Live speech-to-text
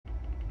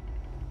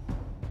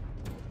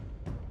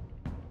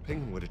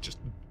Penguin would have just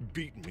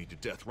beaten me to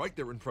death right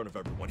there in front of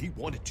everyone. He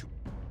wanted to.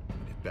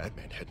 And if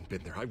Batman hadn't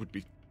been there, I would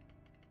be...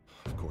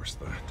 Of course,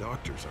 the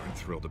doctors aren't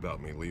thrilled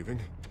about me leaving.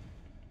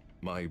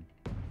 My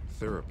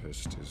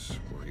therapist is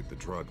worried the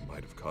drug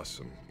might have caused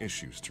some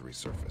issues to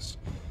resurface.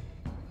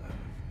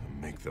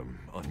 Make them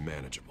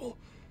unmanageable.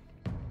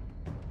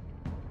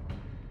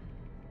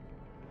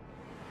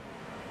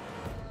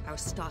 Our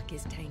stock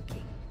is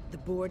tanking. The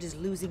board is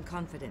losing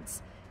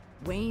confidence.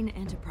 Wayne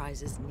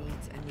Enterprises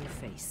needs a new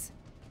face.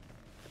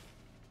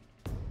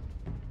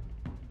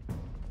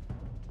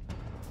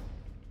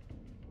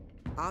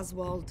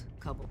 Oswald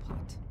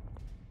Cobblepot.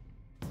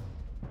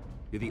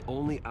 You're the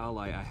only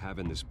ally I have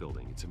in this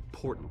building. It's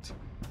important.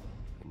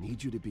 I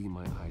need you to be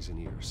my eyes and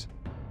ears.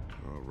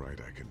 All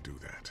right, I can do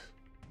that.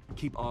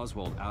 Keep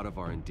Oswald out of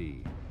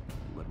R&D.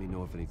 Let me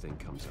know if anything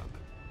comes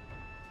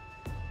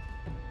up.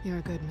 You're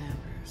a good man,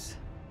 Bruce.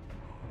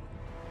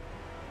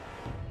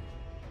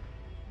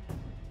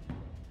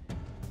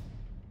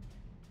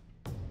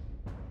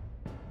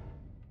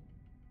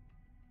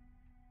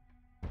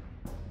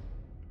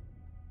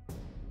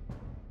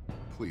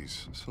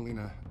 Please,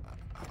 Selina,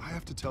 I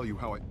have to tell you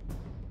how I...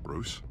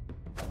 Bruce?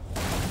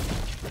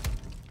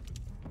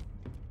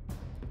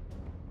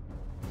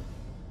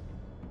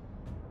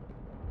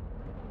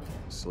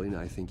 Selina,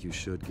 I think you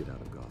should get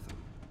out of Gotham.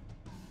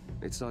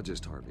 It's not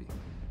just Harvey.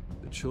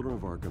 The children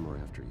of Arkham are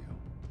after you.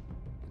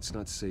 It's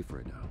not safe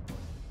right now.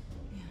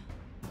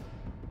 Yeah.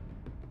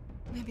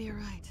 Maybe you're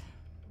right.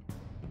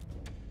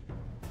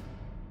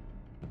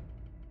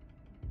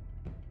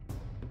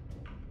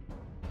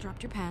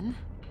 Dropped your pen.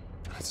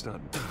 It's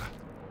not...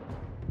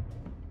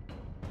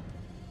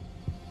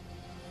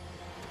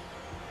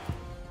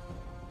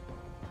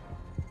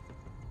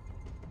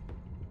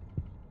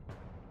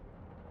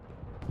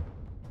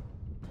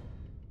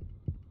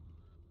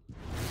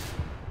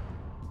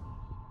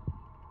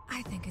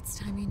 I think it's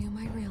time you knew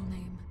my real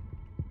name.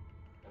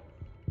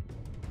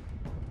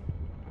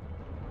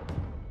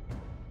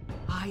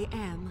 I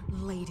am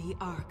Lady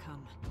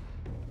Arkham.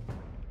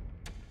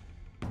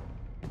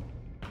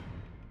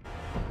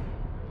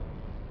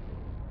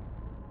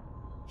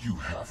 You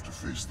have to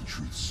face the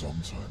truth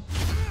sometime.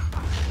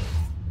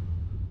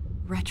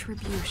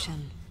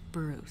 Retribution,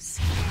 Bruce.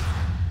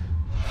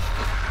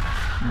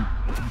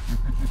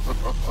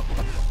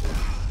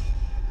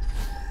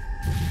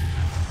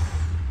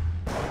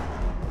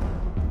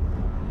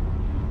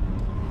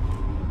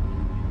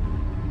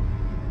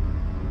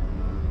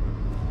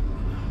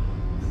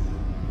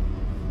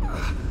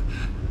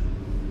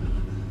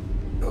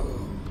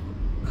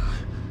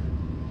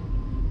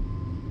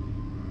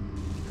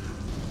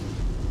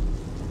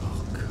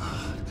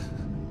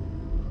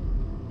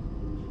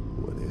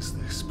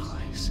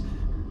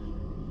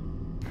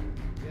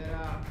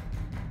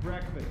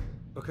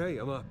 Okay,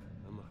 I'm up.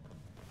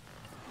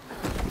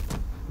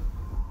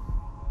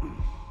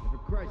 For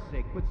Christ's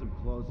sake, put some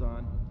clothes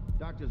on.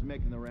 Doctor's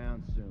making the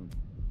rounds soon.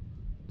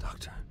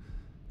 Doctor?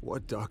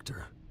 What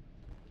doctor?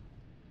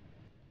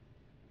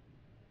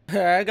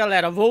 É,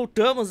 galera,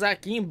 voltamos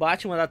aqui em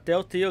Batman da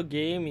Telltale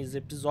Games,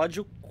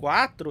 episódio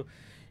 4.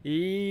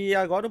 E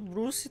agora o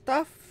Bruce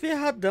tá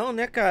ferradão,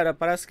 né, cara?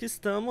 Parece que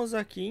estamos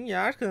aqui em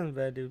Arkham,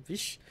 velho.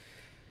 Vixe.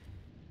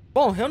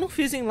 Bom, eu não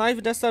fiz em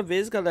live dessa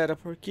vez, galera,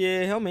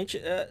 porque realmente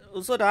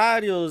os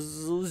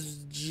horários,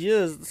 os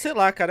dias, sei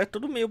lá, cara, é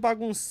tudo meio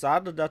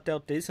bagunçado da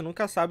Telltale, você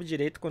nunca sabe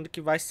direito quando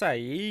que vai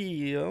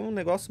sair, é um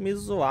negócio meio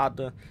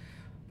zoado,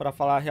 pra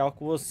falar a real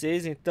com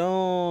vocês.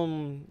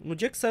 Então, no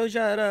dia que saiu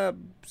já era,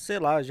 sei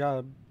lá,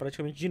 já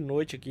praticamente de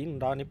noite aqui, não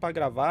dava nem pra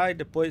gravar, e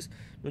depois,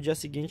 no dia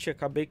seguinte,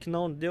 acabei que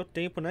não deu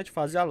tempo, né, de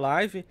fazer a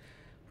live,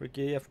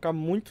 porque ia ficar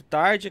muito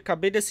tarde.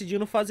 Acabei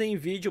decidindo fazer em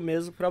vídeo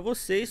mesmo pra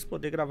vocês,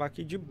 poder gravar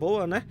aqui de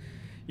boa, né?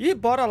 E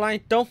bora lá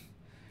então.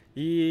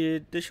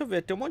 E deixa eu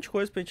ver, tem um monte de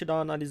coisa pra gente dar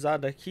uma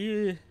analisada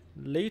aqui.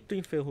 Leito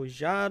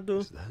enferrujado.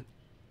 Is that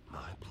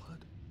my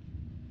blood?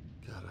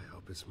 God, I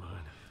hope it's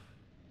mine.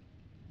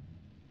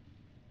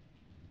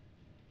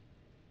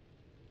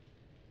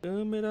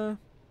 Câmera.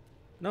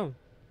 Não.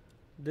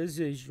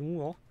 Desejo,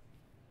 ó.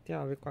 Tem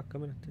a ver com a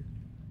câmera.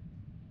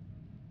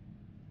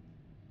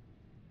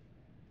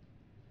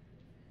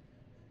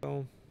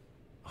 Então,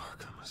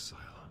 Arkham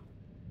Asylum.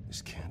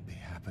 This can't be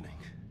happening.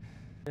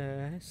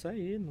 é isso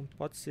aí, não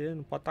pode ser,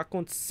 não pode estar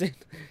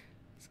acontecendo.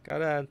 Esse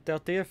cara,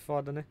 Telltale é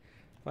foda, né?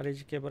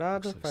 Parede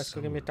quebrada, parece que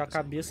alguém meteu a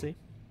cabeça aí.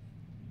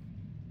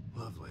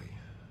 Lovely.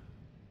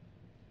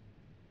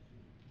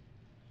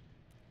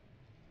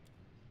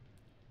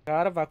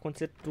 Cara, vai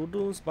acontecer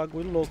tudo uns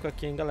bagulho louco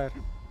aqui, hein, galera.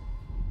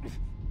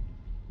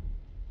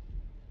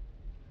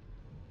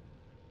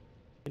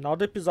 O final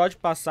do episódio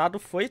passado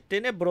foi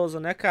tenebroso,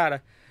 né,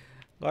 cara?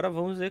 Agora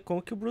vamos ver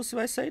como que o Bruce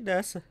vai sair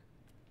dessa.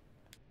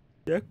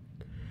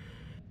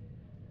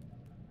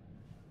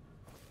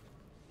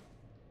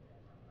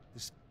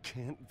 This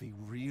can't be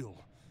real.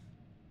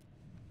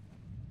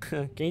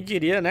 Quem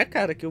diria, né,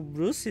 cara, que o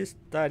Bruce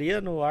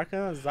estaria no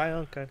Arkham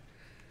Asylum, cara.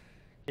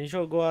 Quem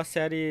jogou a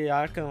série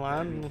Arkham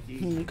lá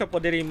nunca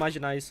poderia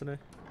imaginar isso, né?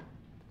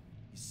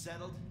 You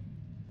settled?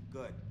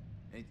 Good.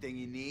 Anything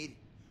you need?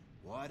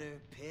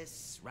 Water,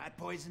 piss, rat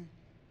poison?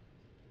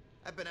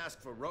 I've been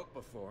asked for rope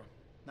before.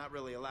 Not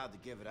really allowed to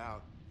give it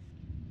out.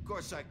 Of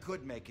course, I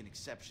could make an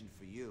exception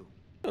for you.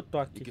 Eu tô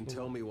aqui You can com-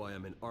 tell me why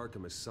I'm in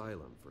Arkham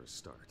Asylum for a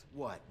start.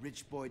 What,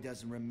 rich boy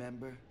doesn't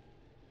remember?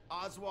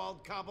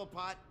 Oswald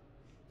Cobblepot?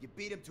 You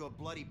beat him to a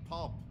bloody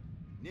pulp.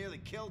 Nearly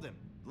killed him.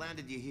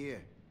 Landed you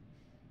here.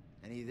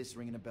 Any of this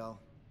ringing a bell?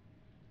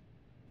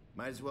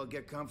 Might as well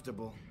get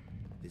comfortable.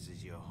 This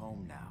is your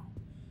home now.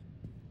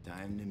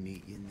 Time to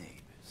meet your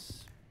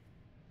neighbors.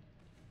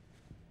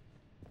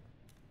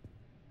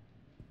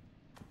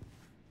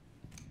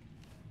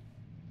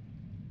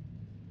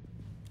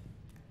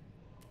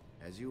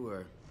 As you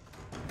were.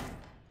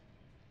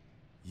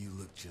 You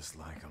look just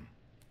like him.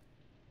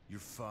 Your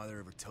father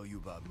ever tell you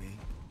about me?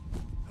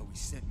 How he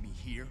sent me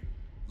here?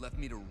 Left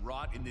me to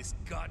rot in this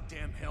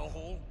goddamn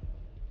hellhole?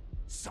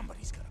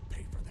 Somebody's gotta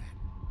pay for that.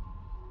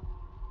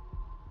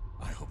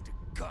 I hope to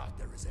God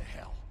there is a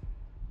hell.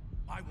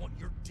 I want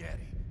your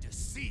daddy to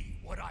see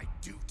what I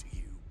do to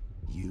you.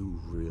 You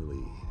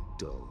really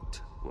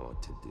don't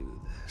want to do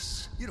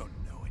this. You don't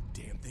know a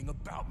damn thing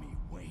about me,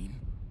 Wayne.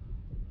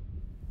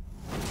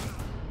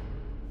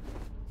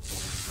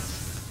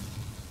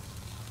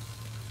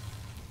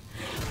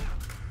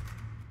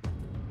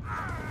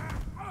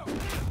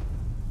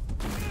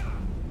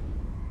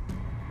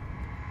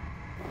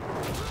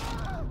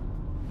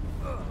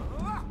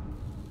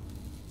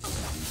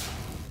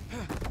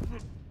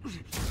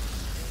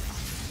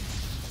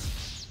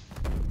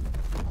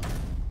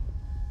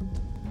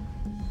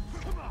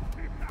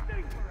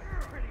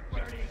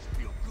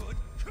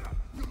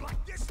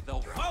 The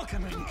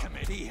welcoming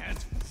committee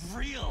has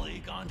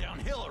really gone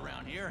downhill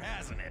around here,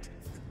 hasn't it?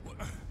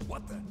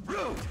 What the?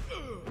 Rude!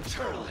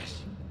 Churlish!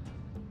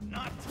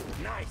 Not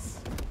nice!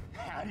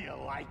 How do you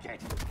like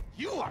it?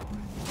 You are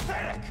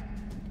pathetic!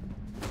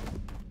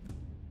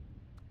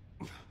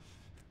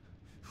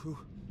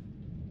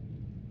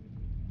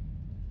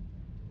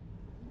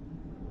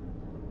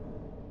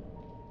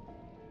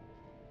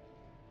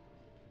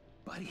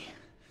 Buddy.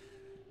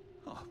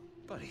 Oh,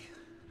 buddy.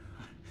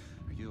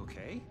 Are you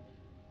okay?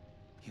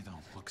 You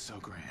don't look so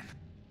grand.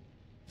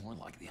 More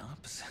like the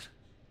opposite.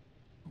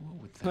 What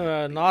would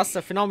that be?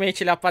 Nossa,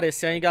 finalmente ele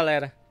apareceu, hein,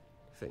 galera.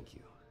 Thank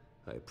you.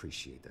 I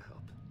appreciate the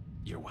help.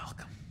 You're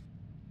welcome.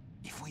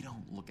 If we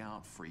don't look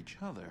out for each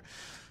other,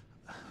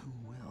 who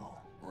will,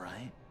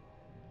 right?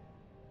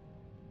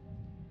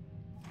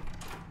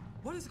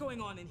 What is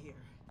going on in here?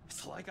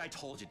 It's like I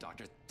told you,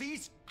 Doctor.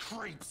 These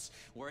creeps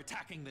were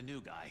attacking the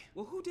new guy.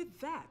 Well, who did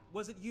that?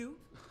 Was it you?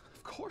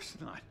 Of course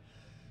not.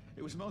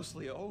 It was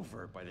mostly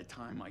over by the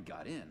time I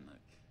got in.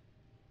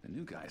 The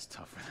new guy's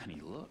tougher than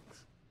he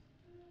looks.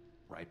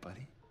 Right,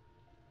 buddy?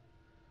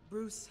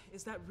 Bruce,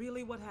 is that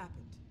really what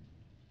happened?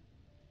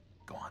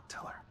 Go on,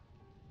 tell her.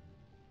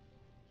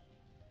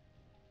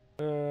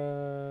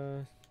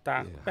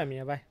 Tá, Yeah. culpa é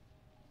minha, vai.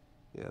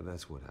 Yeah,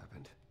 that's what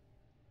happened.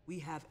 We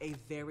have a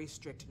very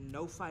strict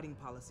no fighting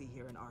policy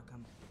here in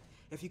Arkham.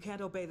 If you can't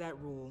obey that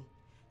rule,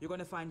 you're going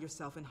to find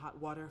yourself in hot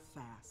water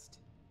fast.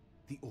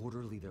 The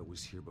orderly that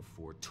was here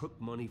before took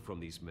money from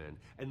these men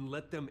and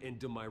let them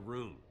into my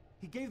room.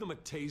 He gave them a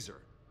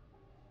taser.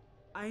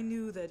 I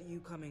knew that you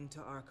coming to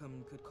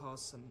Arkham could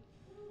cause some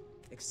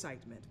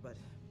excitement, but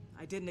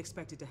I didn't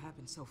expect it to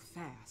happen so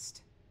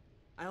fast.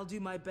 I'll do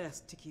my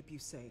best to keep you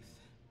safe,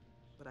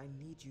 but I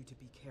need you to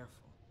be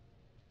careful.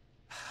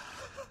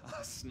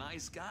 Us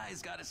nice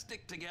guys gotta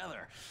stick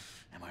together.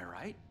 Am I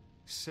right?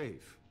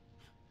 Safe.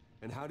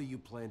 And how do you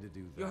plan to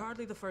do that? You're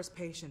hardly the first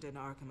patient in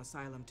Arkham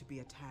Asylum to be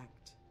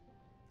attacked.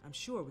 I'm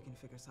sure we can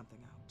figure something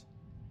out.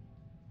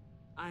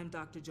 I'm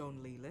Dr.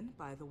 Joan Leland,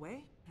 by the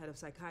way, head of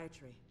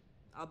psychiatry.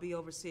 I'll be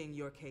overseeing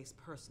your case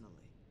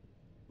personally.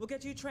 We'll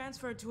get you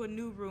transferred to a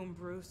new room,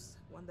 Bruce.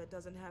 One that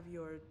doesn't have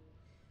your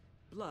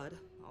blood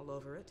all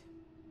over it.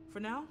 For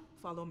now,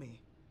 follow me.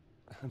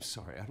 I'm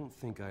sorry, I don't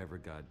think I ever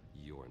got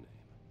your name.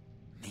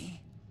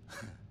 Me?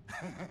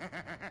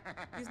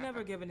 He's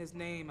never given his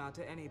name out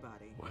to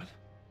anybody. What?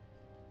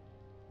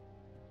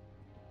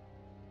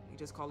 We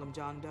just call him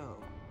John Doe.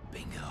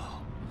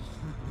 Bingo.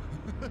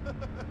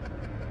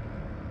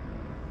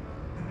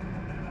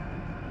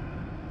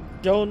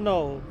 Don't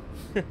know.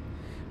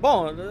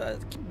 Bom,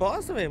 que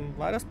bosta, velho.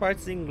 Várias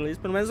partes em inglês.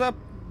 Pelo menos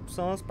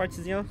são as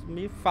partezinhas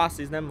meio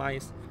fáceis, né?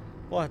 Mas,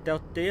 porra,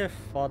 Telltale é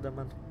foda,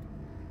 mano.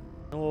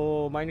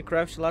 O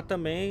Minecraft lá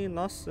também,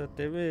 nossa,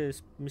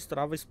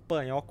 misturava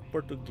espanhol com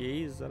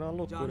português, era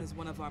uma John loucura. is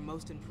one of our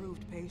most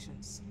improved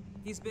patients.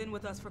 He's been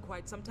with us for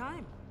quite some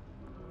time.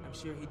 I'm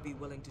sure he'd be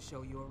willing to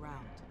show you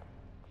around.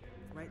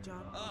 Right,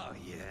 John? Oh,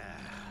 yeah.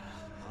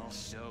 I'll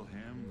show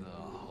him the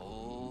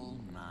whole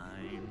 9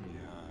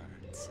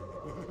 yards.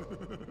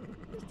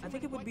 I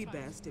think it would be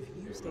best if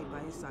you stayed by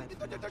his side.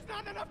 for now. There's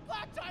not enough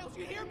black tiles,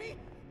 you hear me?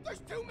 There's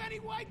too many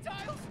white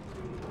tiles!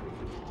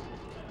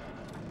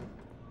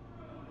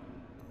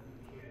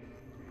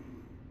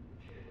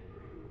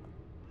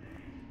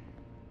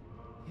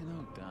 You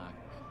know, Doc,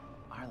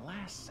 our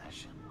last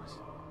session was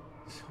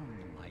so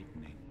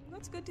enlightening.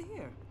 That's good to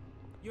hear.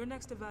 Your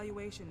next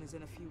evaluation is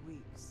in a few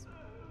weeks.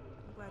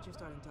 I'm glad you're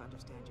starting to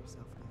understand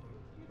yourself better.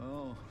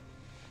 Oh,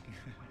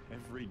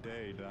 every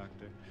day,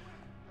 Doctor.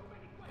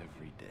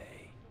 Every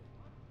day.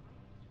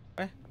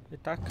 Ué, ele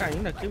tá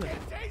caindo aqui, velho.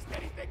 Taste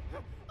anything!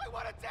 I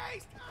want to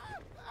taste!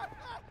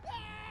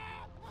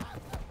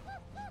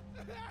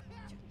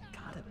 You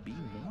gotta be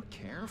more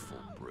careful,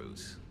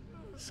 Bruce.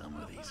 Some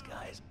of these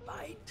guys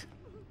bite.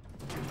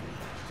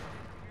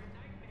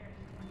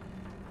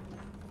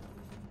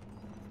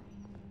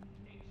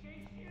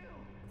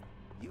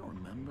 You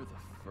remember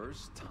the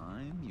first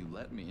time you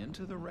let me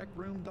into the rec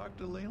room,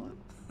 Dr. Leland?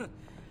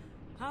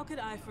 How could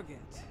I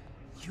forget?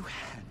 You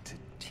had to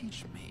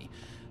teach me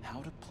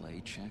how to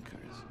play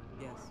checkers.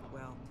 Yes,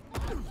 well,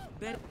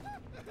 bet.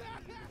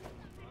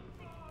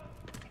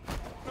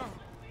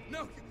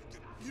 No,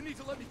 you need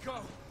to let me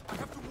go. I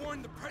have to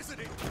warn the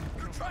president.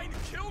 They're trying to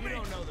kill me. You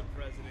don't know the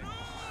president.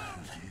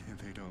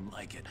 They don't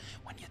like it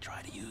when you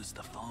try to use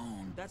the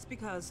phone. That's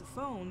because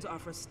phones are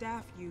for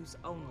staff use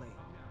only.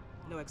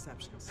 No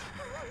exceptions.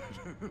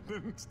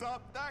 Didn't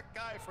stop that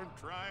guy from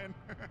trying.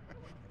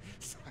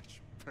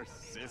 Such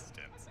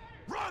persistence.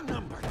 Wrong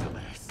number,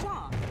 dumbass.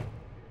 Stop!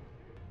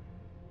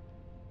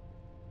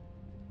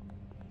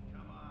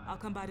 I'll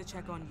come by to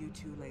check on you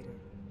two later.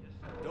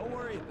 Don't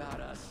worry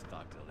about us,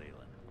 Dr. Leland.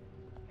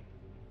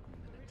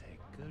 I'm gonna take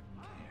good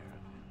care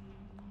of him.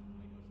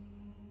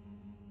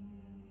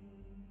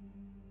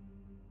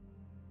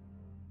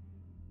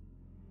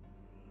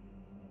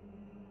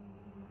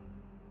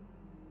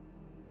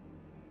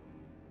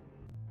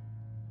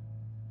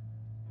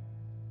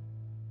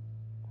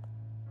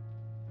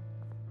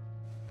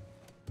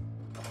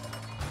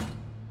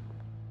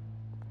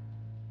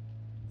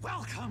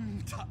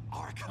 Welcome to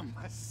Arkham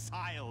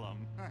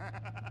Asylum.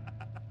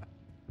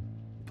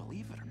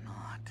 Believe it or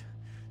not,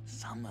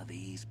 some of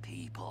these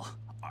people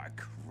are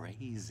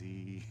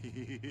crazy.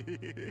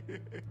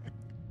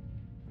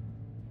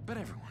 But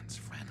everyone's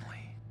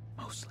friendly,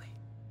 mostly.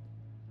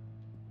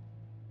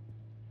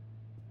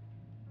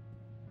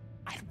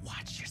 I'd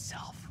watch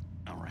yourself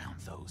around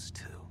those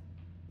two.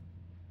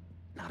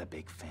 Not a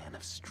big fan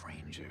of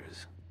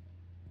strangers.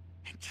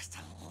 And just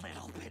a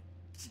little bit,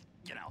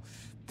 you know,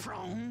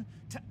 prone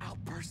to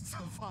outbursts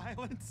of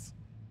violence.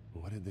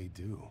 What did they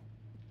do?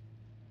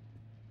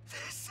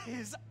 This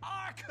is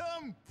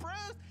Arkham,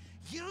 Bruce!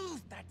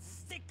 Use that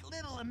sick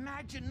little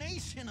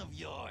imagination of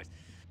yours.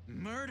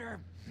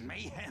 Murder,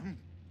 mayhem,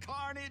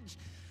 carnage,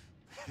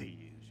 the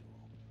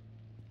usual.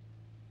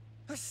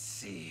 Let's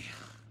see.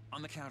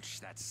 On the couch,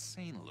 that's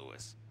St.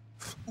 Louis.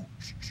 Ooh,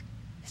 shh.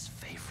 His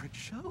favorite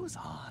show's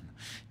on.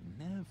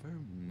 Never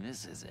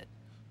misses it.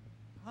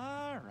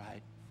 All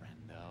right,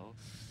 friendo.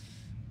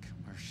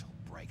 Commercial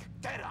break.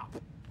 Get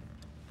up!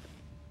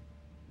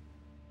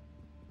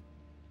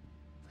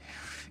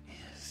 Where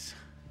is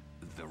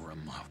the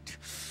remote?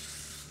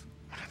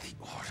 The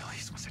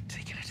orderlies must have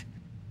taken it.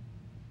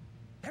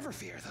 Never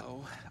fear,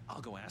 though.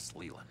 I'll go ask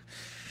Leland.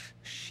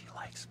 She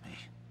likes me.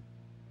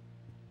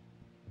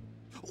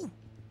 Ooh,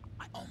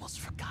 I almost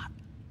forgot.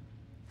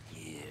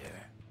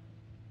 Here.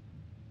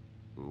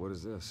 What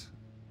is this?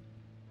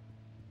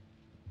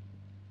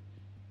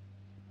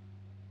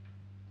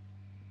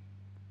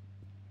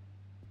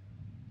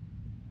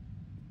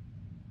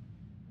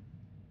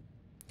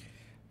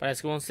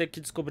 Parece que vamos ter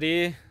que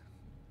descobrir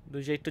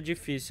do jeito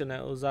difícil,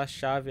 né? Usar a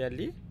chave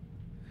ali.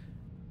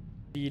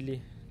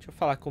 Billy. Deixa eu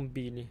falar com o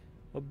Billy.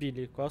 Ô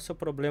Billy, qual é o seu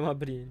problema,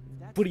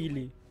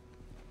 Billy?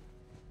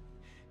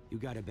 You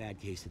got a bad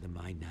case of the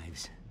mind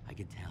knives. I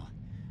can tell.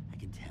 I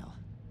can tell.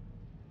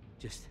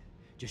 Just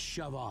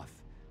shove off,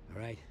 all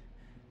right?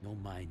 No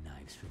mind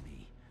knives for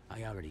me.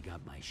 I already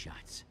got my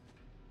shots.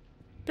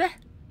 É.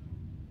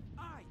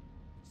 I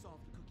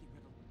solved the cookie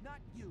riddle, not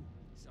you.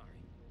 Sorry.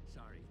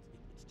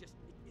 It's just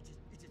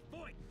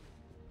void.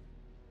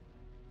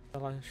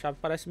 A chave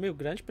parece meio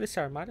grande pra esse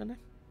armário, né?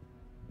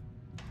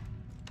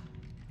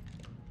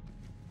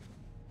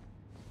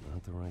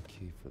 Not the right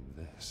key for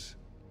this.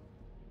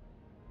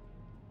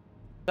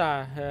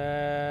 Tá,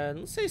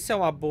 não sei se é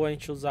uma boa a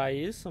gente usar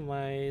isso,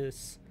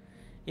 mas...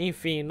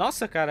 Enfim,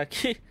 nossa, cara,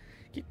 que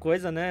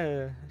coisa,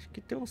 né? Acho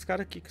que tem uns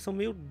caras aqui que são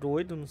meio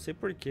doidos, não sei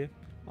porquê.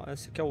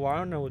 Esse aqui é o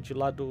Arnold,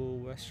 lá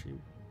do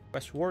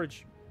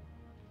Westworld.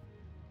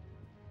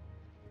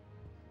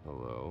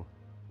 Hello?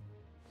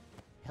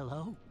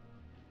 Hello?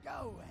 Go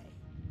away.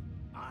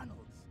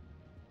 Arnold's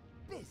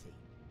busy.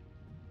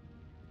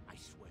 I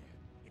swear,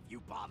 if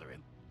you bother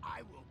him,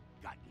 I will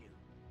gut you.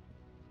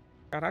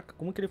 Caraca,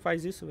 como que ele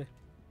faz isso, velho?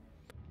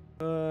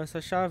 Essa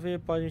chave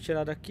pode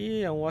tirar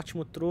daqui, é um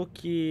ótimo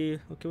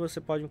truque. O que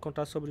você pode me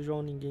contar sobre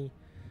João Ninguém?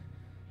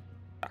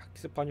 O que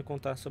você pode me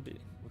contar sobre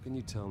ele? What can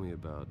you tell me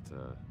about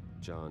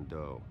John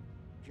Doe?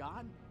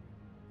 John?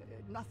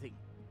 Nothing.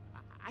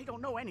 I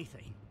don't know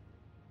anything.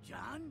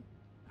 John?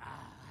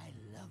 I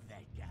love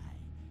that guy.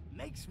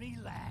 Makes me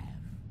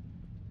laugh.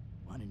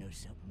 Wanna know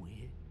something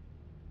weird?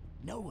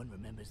 No one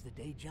remembers the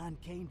day John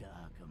came to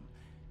Arkham.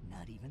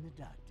 Not even the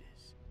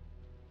doctors.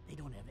 They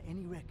don't have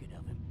any record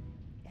of him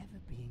ever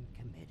being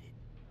committed.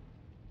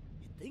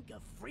 You'd think a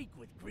freak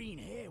with green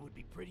hair would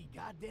be pretty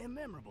goddamn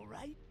memorable,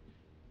 right?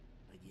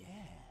 But yeah,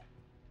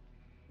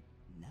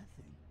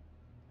 nothing.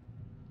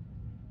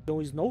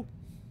 Jon Snow?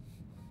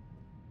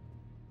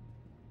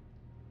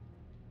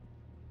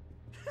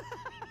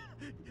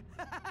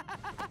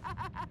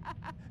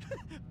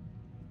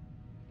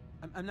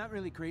 I'm not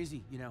really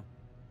crazy, you know,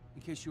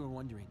 in case you were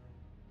wondering.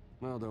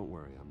 Well, don't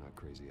worry, I'm not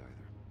crazy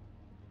either.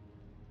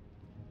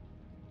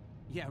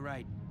 Yeah,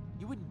 right.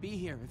 You wouldn't be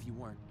here if you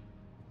weren't.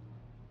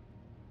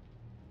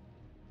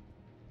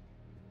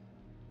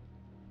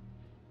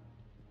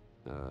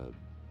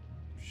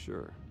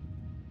 Sure.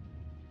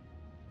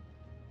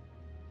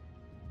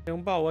 Tem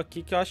um baú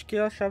aqui que eu acho que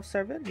a chave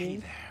serve ali. Hey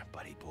there,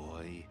 buddy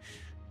boy.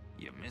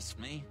 You missed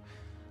me?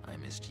 I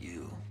missed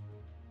you.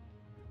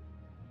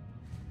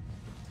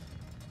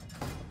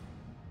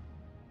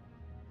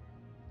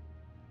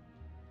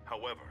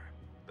 However,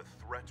 the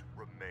threat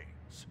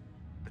remains.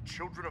 The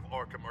children of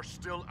Arkham are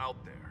still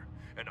out there,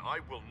 and I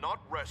will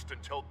not rest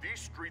until these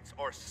streets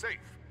are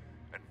safe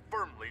and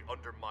firmly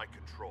under my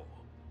control.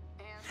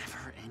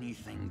 Never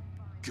anything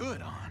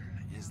good on,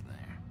 is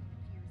there?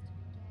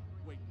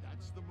 Wait,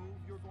 that's the move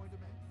you're going to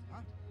make?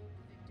 Huh?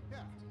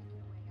 Yeah.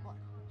 What?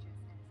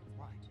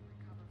 Why?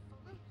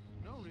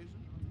 No reason.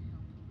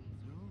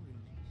 No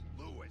reason.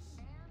 Lewis!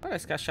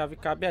 Parece que a chave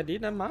cabe ali,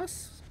 né?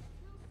 Mas...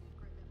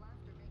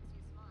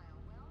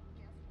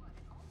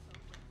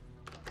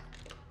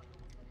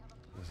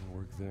 Doesn't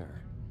work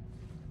there.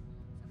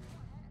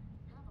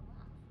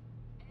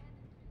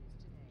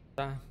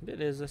 Tá,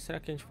 beleza. Será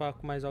que a gente fala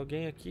com mais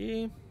alguém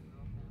aqui?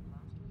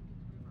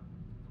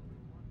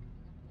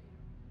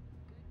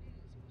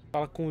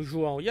 Fala com o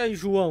João. E aí,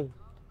 João?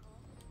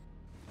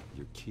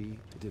 Your key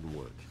didn't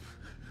work.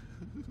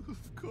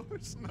 Of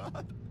course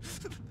not.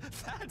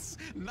 That's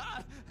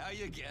not how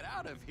you get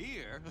out of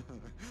here.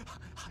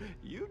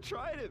 You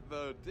tried it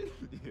though,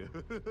 didn't you?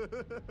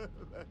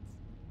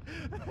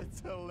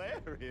 That's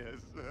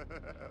hilarious.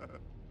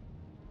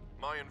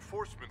 My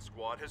enforcement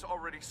squad has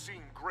already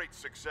seen great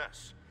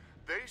success.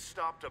 They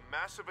stopped a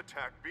massive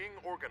attack being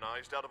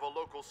organized out of a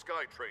local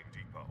SkyTrain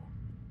depot.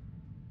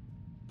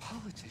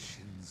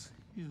 Politicians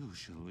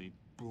usually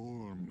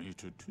bore me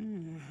to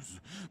tears,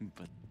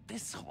 but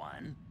this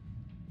one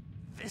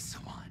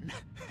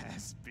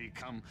has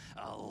become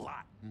a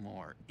lot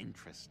more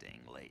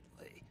interesting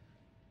lately.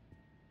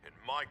 In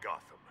my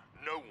Gotham,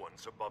 no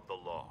one's above the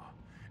law,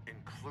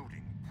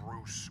 including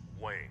Bruce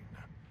Wayne.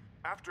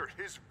 After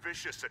his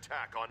vicious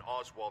attack on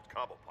Oswald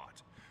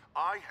Cobblepot,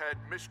 I had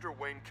Mr.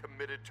 Wayne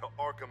committed to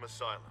Arkham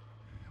Asylum,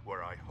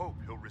 where I hope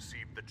he'll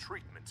receive the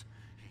treatment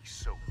he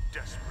so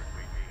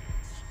desperately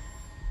needs.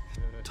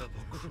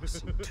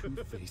 Double-crossing,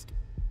 two-faced.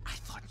 I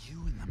thought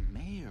you and the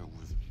mayor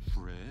were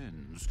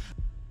friends.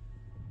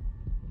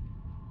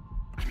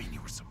 I mean,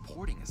 you were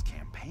supporting his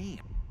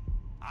campaign.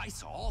 I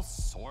saw all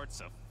sorts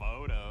of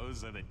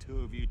photos of the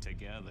two of you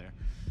together.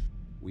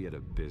 We had a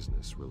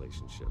business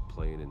relationship,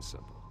 plain and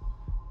simple.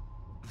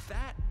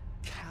 That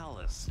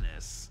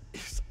callousness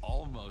is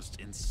almost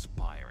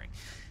inspiring.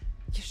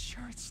 You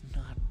sure it's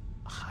not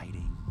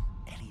hiding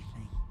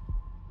anything?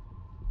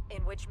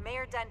 In which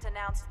Mayor Dent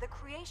announced the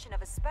creation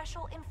of a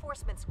special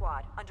enforcement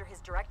squad under his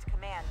direct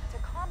command to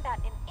combat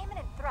an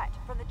imminent threat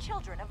from the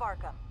children of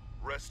Arkham.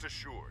 Rest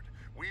assured,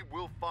 we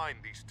will find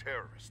these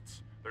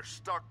terrorists, their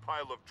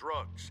stockpile of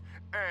drugs,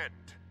 and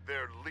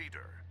their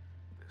leader,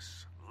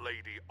 this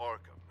Lady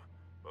Arkham,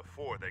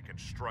 before they can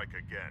strike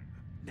again.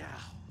 Now,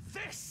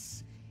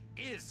 this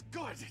is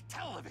good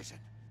television.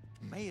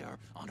 Mayor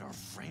on a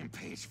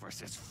rampage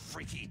versus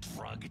freaky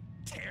drug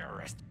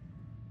terrorist.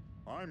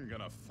 I'm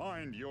gonna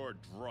find your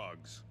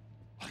drugs.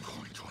 I'm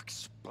going to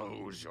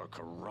expose your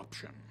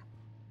corruption.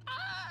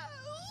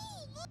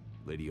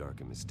 Lady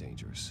Arkham is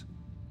dangerous.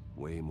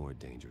 Way more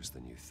dangerous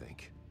than you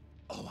think.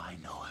 Oh, I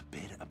know a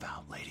bit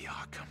about Lady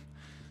Arkham.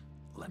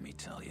 Let me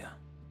tell you.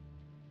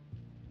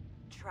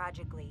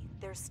 Tragically,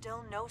 there's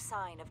still no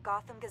sign of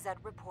Gotham Gazette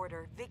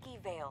reporter Vicky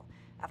Vale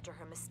after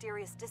her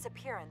mysterious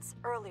disappearance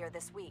earlier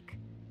this week.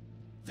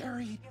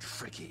 Very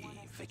tricky,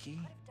 Vicky.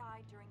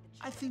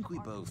 I think we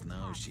both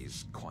know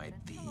she's quite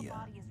the,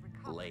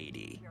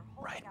 lady,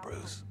 right,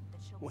 Bruce?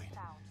 Wait,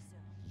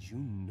 you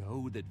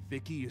know that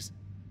Vicky is...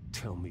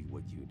 Tell me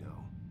what you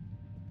know.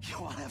 You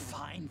wanna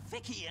find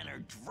Vicky and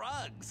her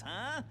drugs,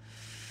 huh?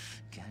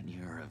 Get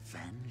your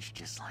revenge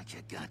just like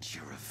you got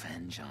your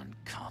revenge on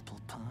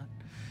Cobblepot?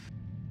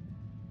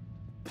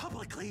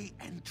 Publicly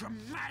and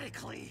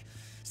dramatically!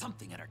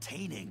 Something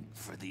entertaining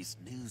for these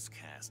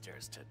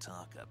newscasters to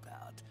talk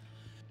about.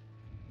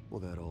 Well,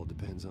 that all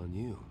depends on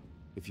you.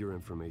 If your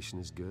information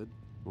is good,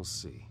 we'll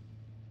see.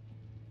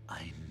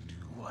 I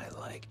knew I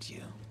liked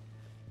you.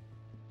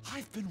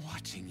 I've been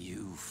watching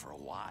you for a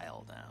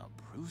while now,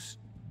 Bruce,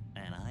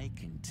 and I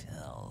can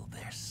tell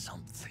there's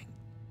something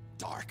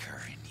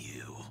darker in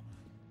you.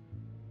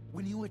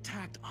 When you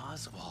attacked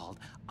Oswald,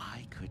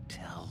 I could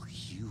tell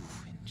you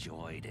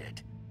enjoyed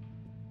it.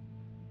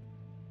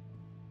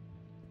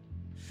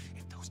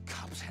 If those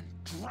cops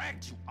hadn't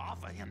dragged you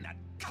off of him, that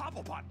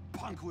Cobblepot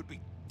punk would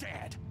be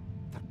dead.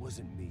 That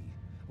wasn't me.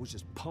 was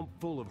just pumped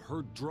full of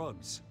her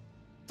drugs.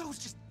 Those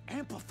just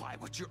amplify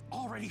what you're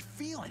already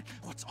feeling,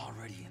 what's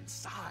already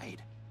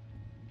inside.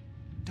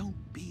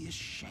 Don't be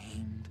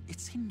ashamed.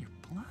 It's in your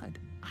blood.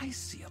 I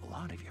see a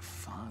lot of your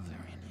father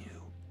in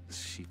you.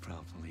 She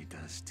probably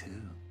does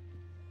too.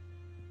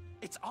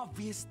 It's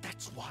obvious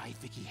that's why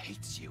Vicky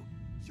hates you.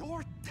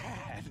 Your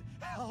dad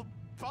helped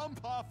bump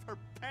off her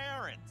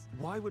parents.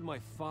 Why would my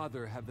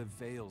father have the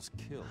Vales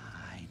killed?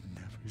 I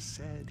never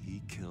said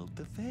he killed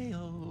the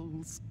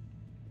Vales.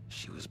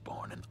 She was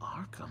born in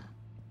Arkham.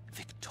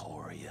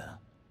 Victoria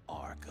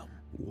Arkham.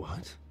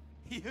 What?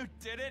 You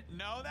didn't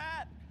know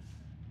that?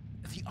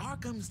 The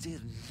Arkhams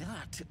did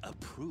not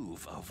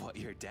approve of what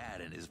your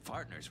dad and his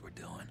partners were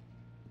doing.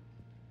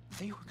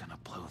 They were gonna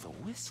blow the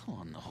whistle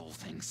on the whole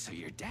thing, so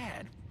your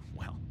dad,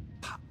 well,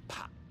 pop.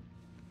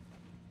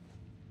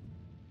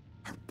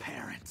 Her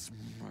parents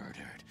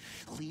murdered,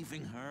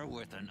 leaving her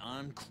with an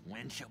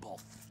unquenchable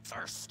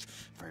thirst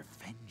for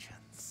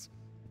vengeance.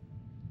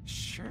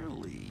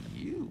 Surely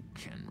you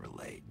can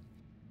relate.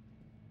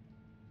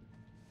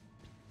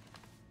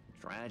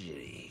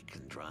 Tragedy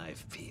can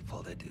drive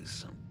people to do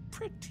some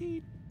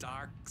pretty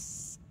dark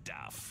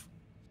stuff.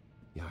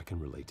 Yeah, I can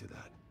relate to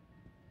that.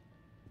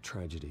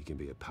 Tragedy can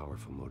be a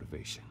powerful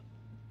motivation.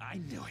 I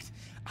knew it.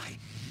 I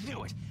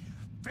knew it.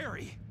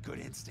 Very good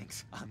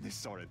instincts on this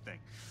sort of thing.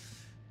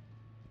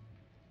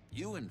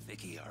 You and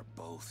Vicky are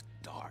both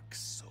dark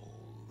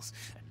souls,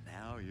 and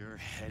now you're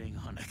heading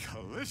on a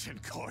collision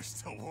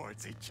course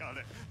towards each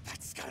other.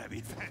 That's gotta be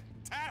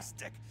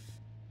fantastic.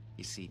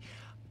 You see,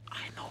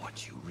 I know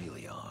what you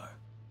really are.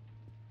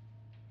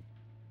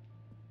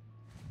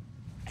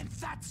 And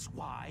that's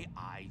why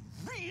I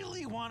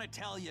really want to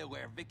tell you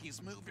where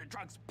Vicky's moved her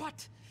drugs,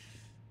 but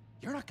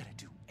you're not gonna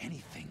do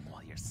anything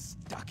while you're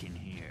stuck in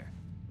here.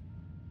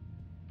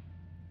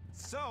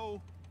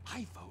 So,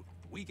 I vote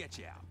we get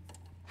you out.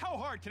 How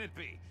hard can it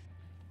be?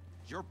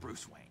 You're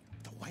Bruce Wayne.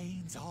 The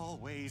Waynes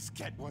always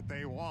get what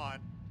they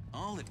want.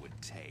 All it would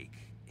take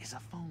is a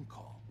phone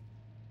call.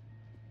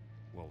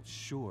 Well,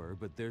 sure,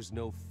 but there's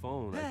no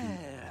phone. I can...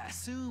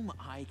 Assume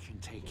I can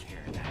take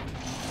care of that.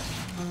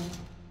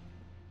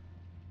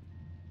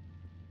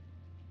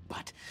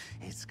 But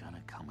it's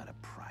gonna come at a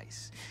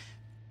price.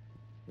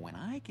 When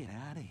I get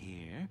out of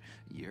here,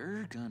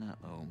 you're gonna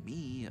owe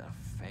me a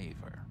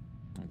favor,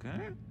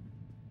 okay?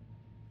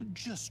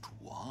 Just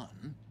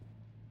one.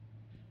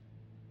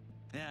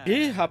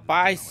 Ih,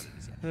 rapaz.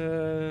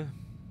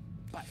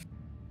 But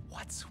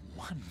what's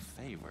one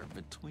favor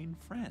between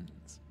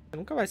friends?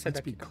 Nunca vai sair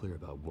Let's be daqui. clear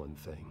about one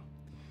thing.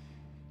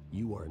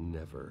 You are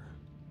never,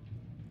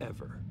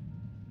 ever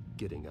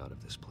getting out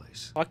of this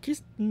place. Só que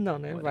não,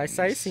 né? Vai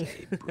sair sim.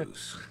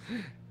 Bruce.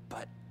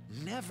 But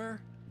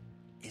never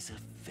is a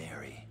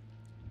very,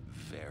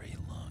 very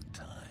long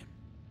time.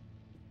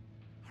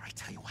 All right,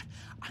 tell you what,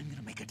 I'm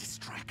gonna make a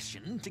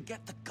distraction to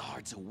get the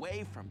guards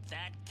away from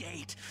that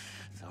gate.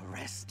 The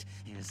rest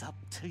is up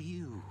to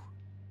you.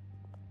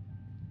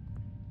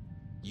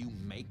 You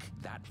make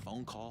that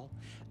phone call,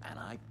 and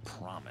I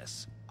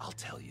promise I'll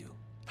tell you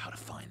how to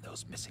find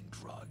those missing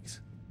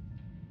drugs.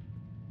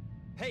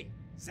 Hey,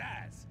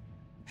 Zaz.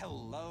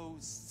 Hello,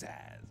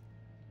 Zaz.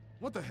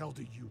 What the hell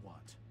do you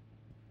want?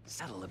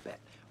 Settle a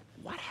bet.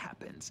 What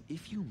happens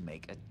if you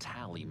make a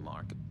tally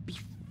mark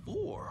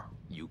before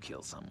you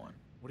kill someone?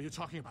 What are you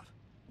talking about?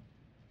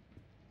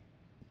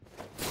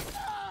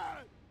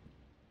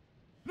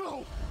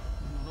 No!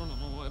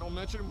 No, I don't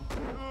match him.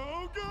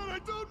 Oh, God, I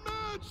don't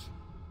match!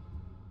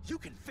 You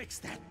can fix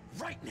that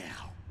right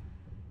now.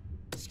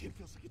 Skin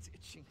feels like it's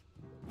itching.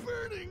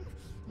 Burning!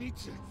 Need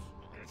to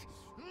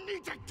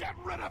get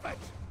rid of it!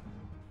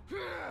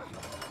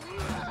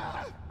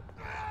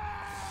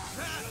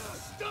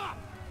 Stop!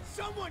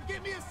 Someone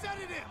get me a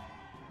sedative!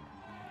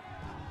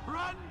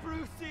 Run,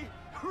 Brucey!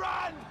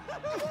 Run!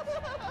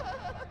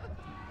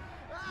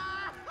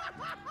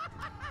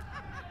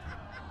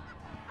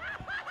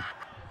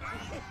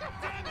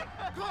 Damn it!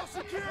 Call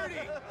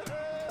security!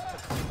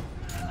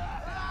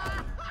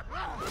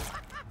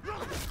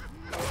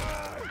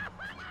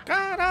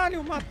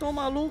 Caralho, matou o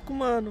maluco,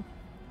 mano.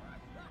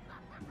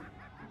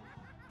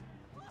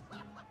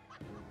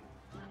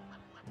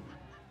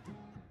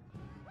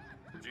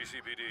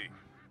 GCPD.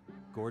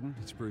 Gordon,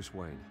 it's Bruce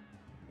Wayne.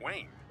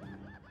 Wayne?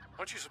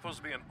 Aren't you supposed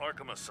to be in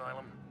Arkham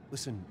Asylum?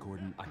 Listen,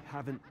 Gordon, I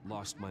haven't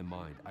lost my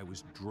mind. I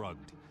was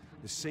drugged.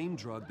 The same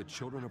drug the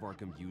children of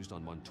Arkham used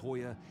on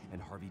Montoya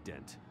and Harvey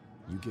Dent.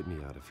 You get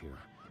me out of here,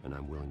 and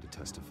I'm willing to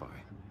testify.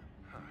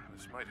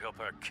 This might help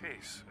our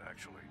case,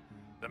 actually.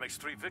 That makes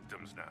 3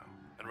 victims now,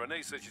 and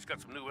Renee says she's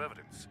got some new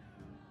evidence.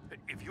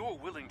 If you're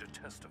willing to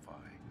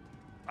testify,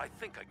 I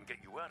think I can get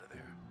you out of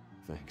there.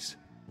 Thanks.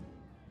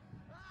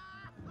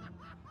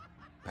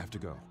 I have to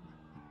go.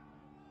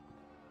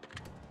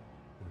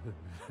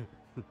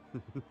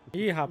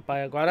 Ih,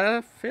 rapaz,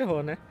 agora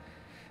ferrou, né?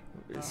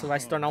 Isso vai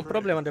se tornar um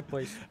problema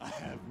depois. I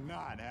have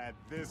not had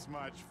this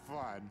much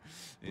fun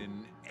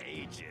in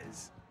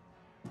ages.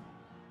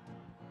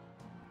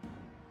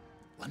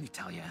 Let me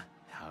tell you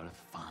how to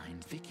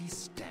find Vicky's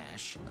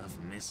stash of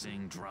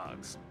missing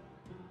drugs.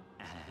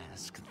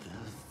 mask,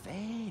 the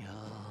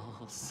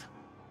veils.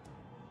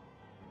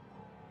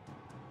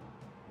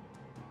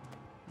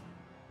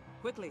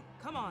 Quickly,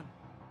 come on.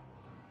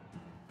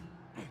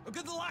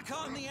 Good luck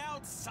on the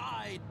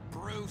outside,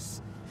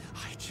 Bruce.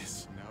 I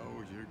just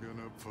know you're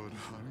gonna put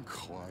on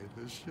quite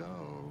the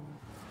show.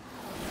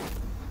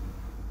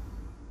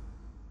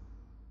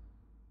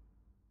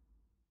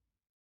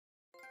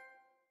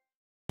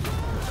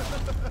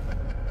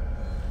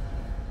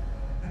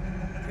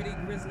 Pretty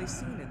grisly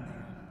scene in there.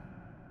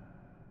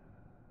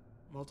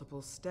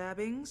 Multiple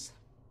stabbings.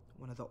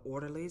 One of the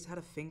orderlies had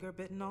a finger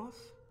bitten off.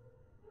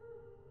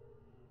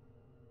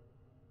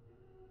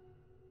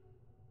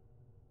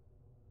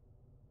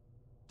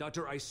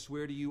 Doctor, I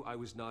swear to you, I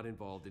was not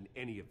involved in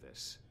any of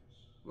this.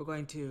 We're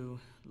going to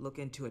look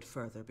into it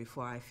further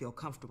before I feel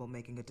comfortable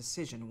making a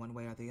decision one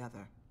way or the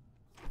other.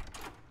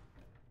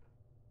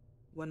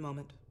 One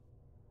moment.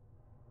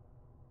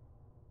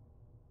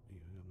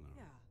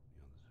 Yeah.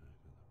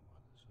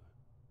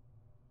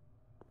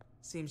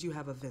 Seems you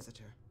have a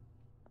visitor.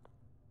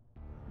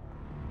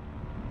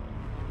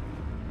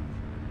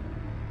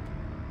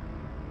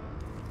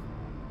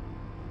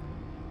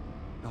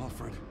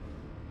 Alfred.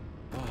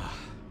 Ah,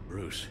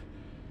 Bruce.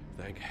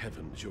 Thank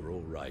heavens you're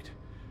all right.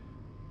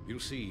 You'll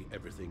see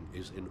everything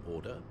is in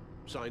order.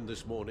 Signed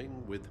this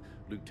morning with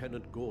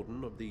Lieutenant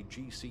Gordon of the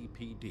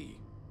GCPD.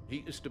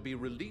 He is to be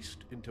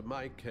released into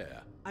my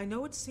care. I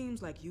know it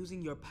seems like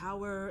using your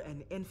power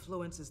and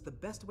influence is the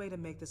best way to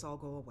make this all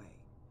go away.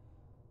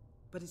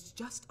 But it's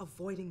just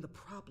avoiding the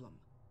problem.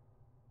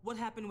 What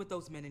happened with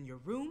those men in your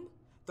room?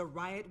 The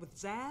riot with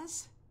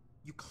Zaz?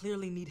 You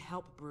clearly need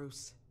help,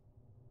 Bruce.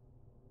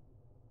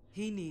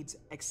 He needs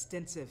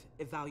extensive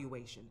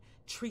evaluation,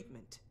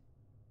 treatment.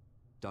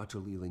 Dr.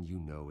 Leland, you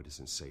know it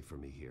isn't safe for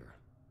me here.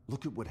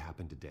 Look at what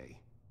happened today.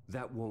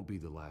 That won't be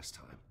the last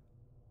time.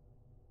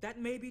 That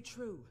may be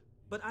true,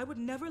 but I would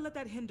never let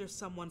that hinder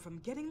someone from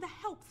getting the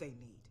help they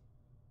need.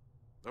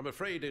 I'm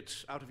afraid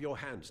it's out of your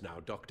hands now,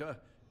 Doctor.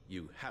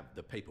 You have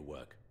the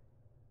paperwork.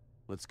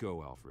 Let's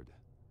go, Alfred.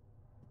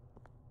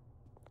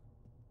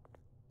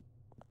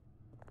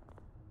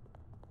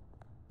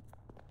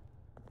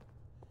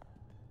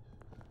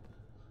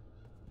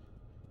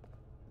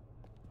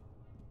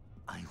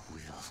 I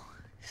will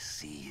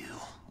see you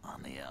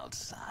on the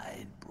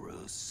outside,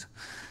 Bruce.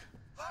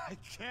 I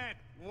can't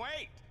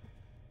wait!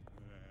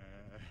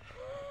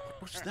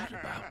 What's that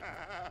about?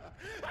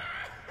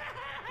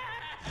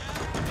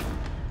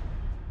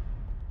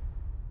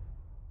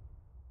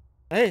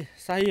 Aí,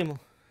 saímos.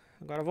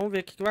 Agora vamos ver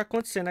o que vai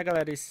acontecer, né,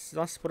 galera? Esse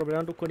nosso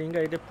problema do Coringa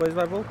aí depois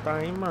vai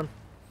voltar, hein, mano.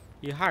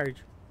 E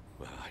hard.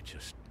 Well, I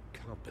just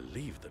can't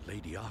believe that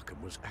Lady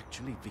Arkham was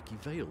actually Vicky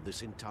Vale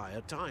this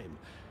entire time.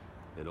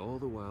 And all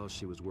the while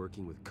she was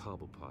working with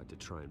Cobblepot to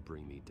try and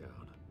bring me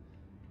down.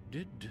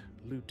 Did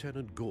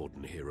Lieutenant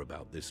Gordon hear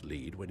about this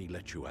lead when he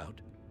let you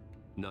out?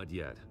 Not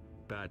yet.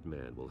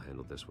 Batman will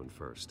handle this one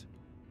first.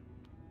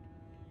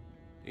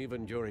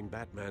 Even during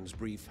Batman's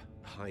brief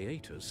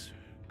hiatus,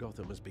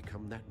 Gotham has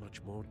become that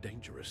much more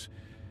dangerous.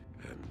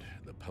 And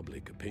the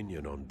public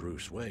opinion on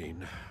Bruce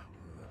Wayne...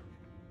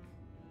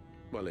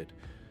 well, it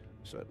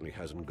certainly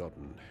hasn't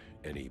gotten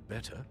any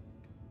better.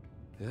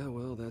 Yeah,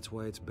 well, that's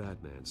why it's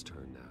Batman's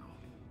turn now.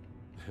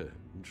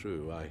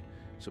 True, I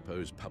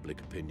suppose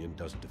public opinion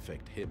doesn't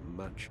affect him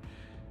much.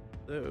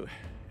 Though,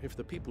 if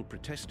the people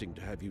protesting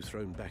to have you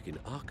thrown back in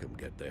Arkham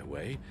get their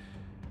way,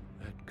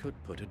 that could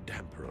put a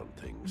damper on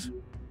things.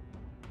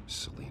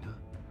 Selina?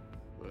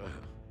 Well,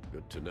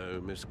 good to know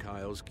Miss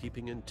Kyle's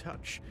keeping in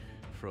touch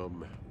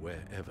from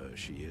wherever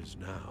she is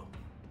now.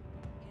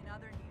 In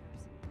other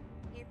news,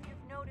 if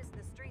you've noticed,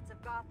 the streets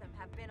of Gotham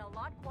have been a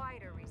lot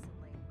quieter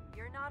recently.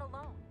 You're not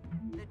alone.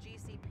 The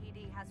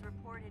GCPD has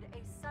reported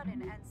a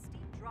sudden and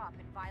steep drop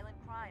in violent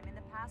crime in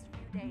the past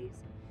few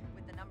days,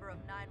 with the number of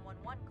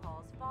 911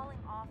 calls falling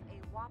off a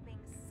whopping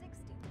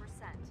 60%.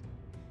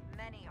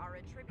 Many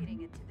are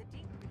attributing it to the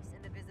decrease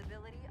in the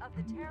visibility of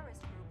the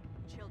terrorist group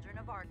Children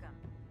of Arkham,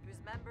 whose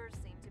members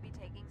seem to be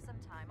taking some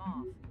time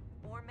off.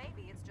 Or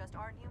maybe it's just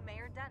our new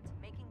Mayor Dent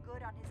making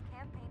good on his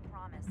campaign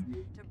promise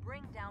to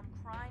bring down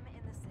crime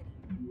in the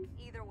city.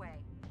 Either way,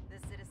 the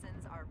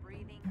citizens are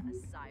breathing a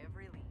sigh of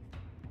relief.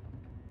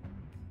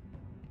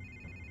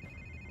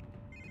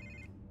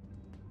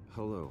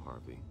 Hello,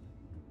 Harvey.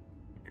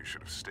 You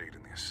should have stayed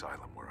in the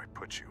asylum where I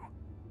put you.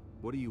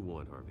 What do you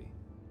want, Harvey?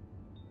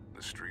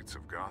 The streets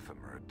of Gotham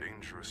are a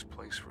dangerous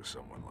place for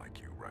someone like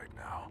you right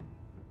now.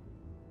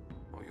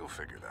 Well, you'll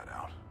figure that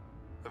out.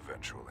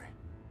 Eventually.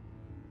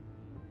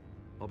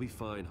 I'll be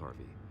fine,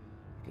 Harvey.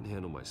 I can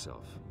handle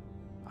myself.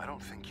 I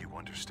don't think you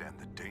understand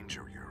the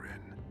danger you're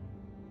in.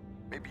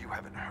 Maybe you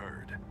haven't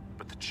heard,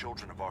 but the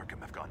Children of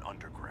Arkham have gone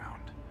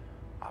underground.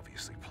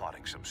 Obviously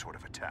plotting some sort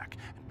of attack,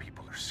 and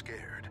people are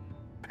scared.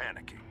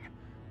 Panicking.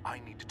 I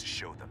needed to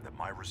show them that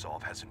my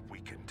resolve hasn't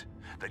weakened,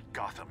 that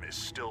Gotham is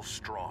still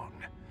strong.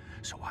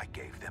 So I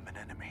gave them an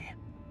enemy.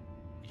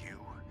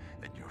 You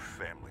and your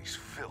family's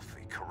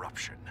filthy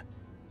corruption.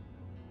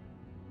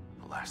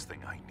 The last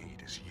thing I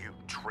need is you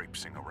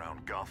traipsing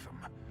around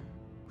Gotham.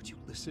 Would you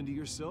listen to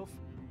yourself?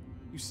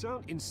 You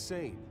sound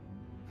insane.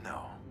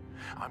 No.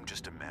 I'm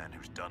just a man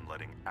who's done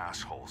letting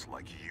assholes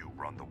like you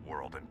run the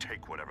world and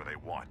take whatever they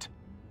want.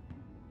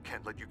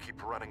 Can't let you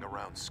keep running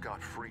around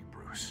scot-free,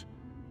 Bruce.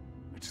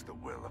 It's the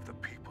will of the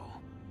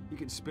people. You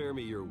can spare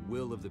me your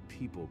will of the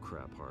people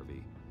crap,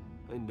 Harvey.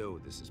 I know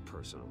this is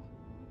personal.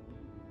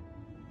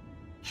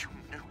 You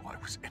knew I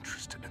was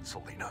interested in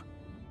Selina.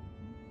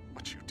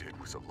 What you did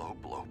was a low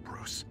blow,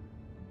 Bruce.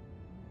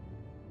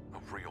 A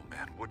real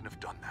man wouldn't have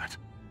done that.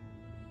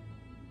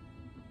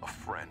 A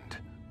friend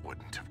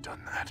wouldn't have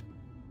done that.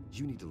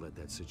 You need to let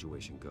that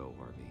situation go,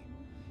 Harvey.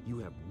 You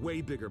have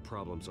way bigger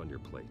problems on your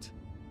plate.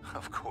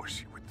 Of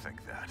course you would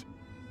think that.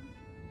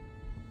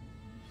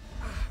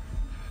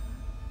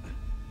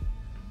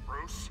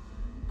 Bruce?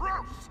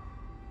 Bruce!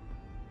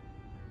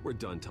 We're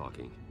done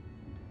talking.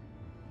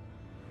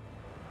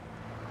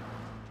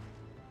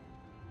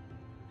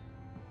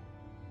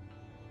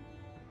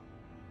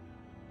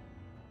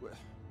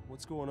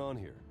 What's going on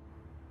here?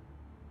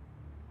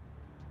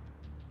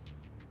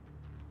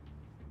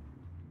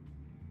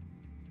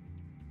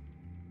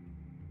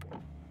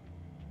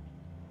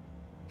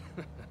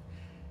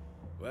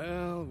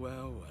 Well,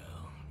 well,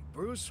 well.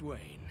 Bruce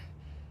Wayne.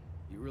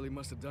 You really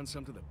must have done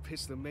something to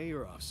piss the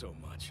mayor off so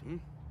much, hmm?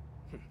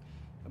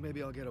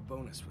 Maybe I'll get a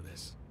bonus for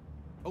this.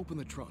 Open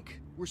the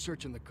trunk. We're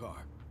searching the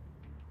car.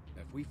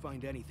 If we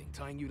find anything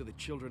tying you to the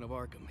children of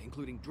Arkham,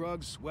 including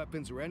drugs,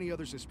 weapons, or any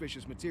other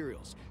suspicious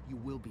materials, you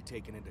will be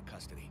taken into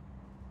custody.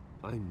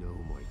 I know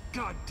my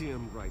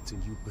goddamn rights,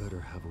 and you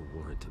better have a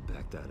warrant to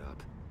back that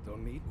up.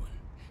 Don't need one.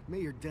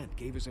 Mayor Dent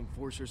gave his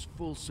enforcers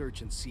full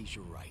search and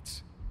seizure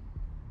rights.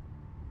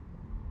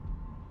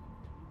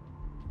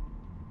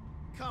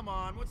 Come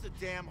on, what's the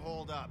damn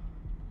holdup?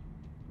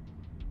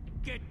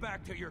 Get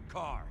back to your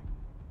car.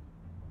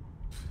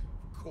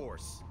 Of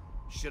course.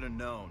 Should have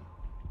known.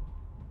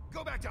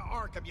 Go back to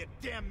Arkham, you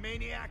damn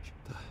maniac!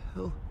 The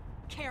hell?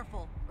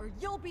 Careful, or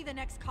you'll be the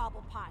next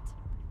Cobblepot.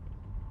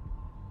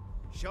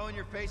 Showing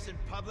your face in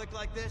public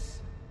like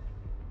this?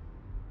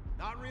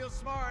 Not real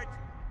smart.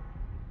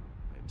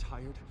 I am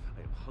tired,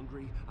 I am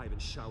hungry, I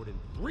haven't showered in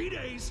 3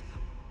 days!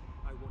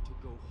 I want to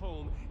go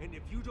home, and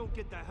if you don't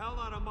get the hell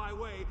out of my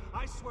way,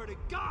 I swear to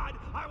God,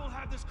 I will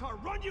have this car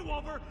run you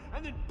over,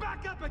 and then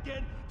back up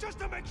again, just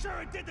to make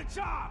sure it did the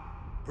job!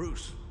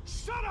 Bruce.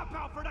 Shut up,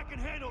 Alfred, I can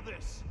handle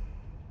this!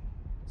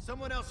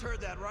 Someone else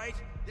heard that, right?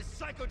 This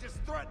psycho just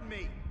threatened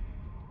me!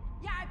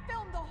 Yeah, I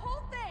filmed the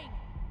whole thing!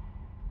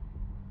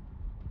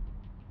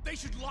 They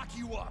should lock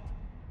you up!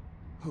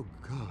 Oh,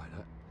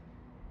 God,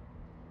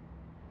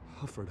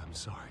 Alfred, I'm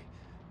sorry.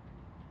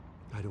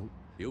 I don't...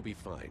 You'll be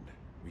fine.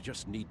 We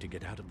just need to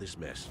get out of this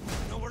mess.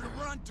 Nowhere to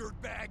run,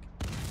 dirtbag!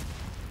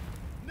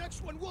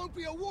 Next one won't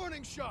be a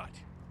warning shot!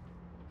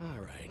 All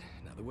right,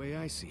 now the way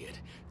I see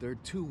it, there are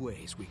two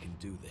ways we can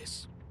do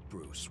this,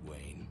 Bruce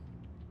Wayne.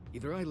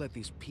 Either I let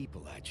these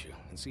people at you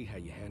and see how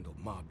you handle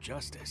mob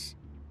justice,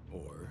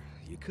 or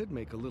you could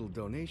make a little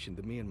donation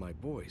to me and my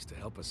boys to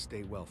help us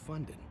stay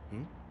well-funded,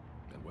 And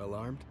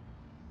well-armed?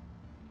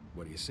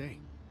 What do you say?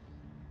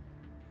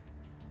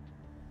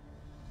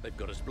 They've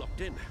got us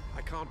blocked in.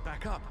 I can't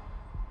back up.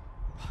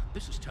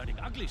 This is turning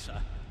ugly, sir.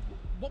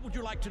 What would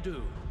you like to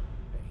do?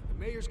 Hey, the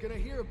mayor's gonna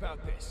hear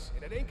about this,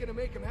 and it ain't gonna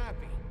make him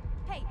happy.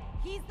 Hey,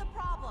 he's the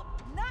problem,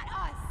 not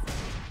us!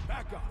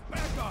 Back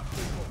off,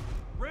 people!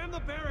 Ram the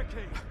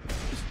barricade!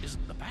 This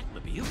isn't the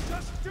Batmobile.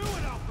 Just do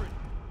it, Alfred!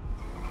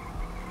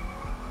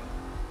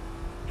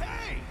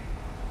 Hey!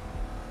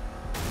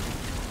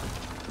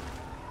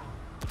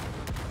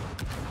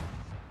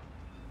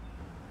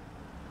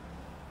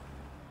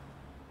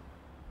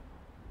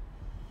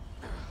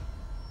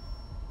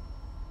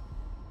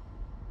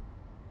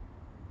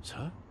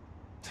 Sir?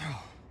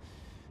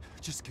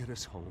 Just get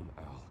us home,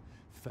 Al.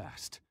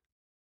 Fast.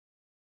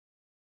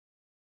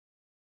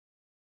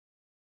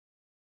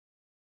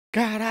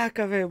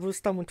 Caraca, velho, o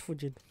Bruce tá muito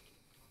fodido.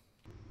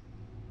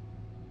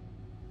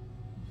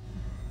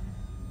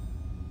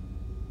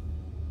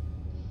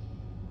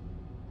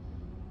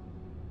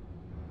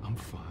 I'm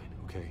fine,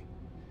 okay?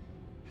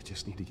 I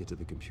just need to get to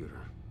the computer.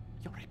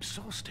 You're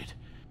exhausted.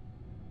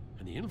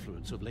 And the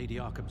influence of Lady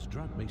Arkham's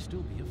drug may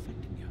still be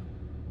affecting you.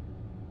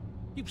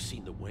 You've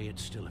seen the way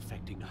it's still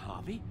affecting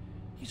Harvey.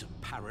 He's a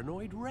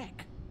paranoid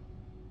wreck.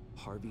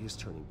 Harvey is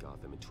turning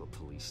Gotham into a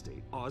police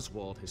state.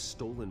 Oswald has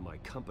stolen my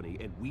company,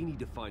 and we need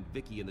to find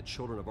Vicky and the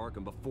children of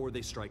Arkham before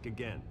they strike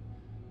again.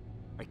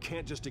 I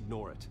can't just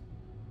ignore it.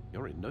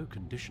 You're in no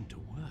condition to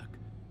work.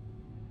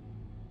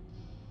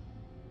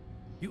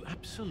 You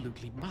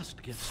absolutely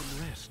must get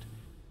some rest.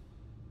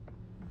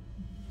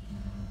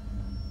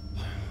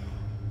 I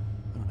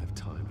don't have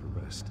time for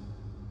rest.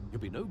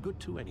 You'll be no good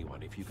to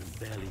anyone if you can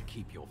barely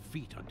keep your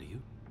feet under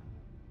you.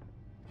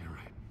 You're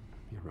right.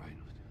 You're right.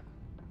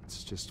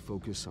 Let's just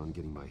focus on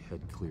getting my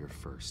head clear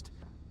first.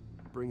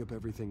 Bring up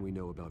everything we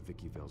know about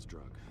Vicky Vale's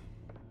drug.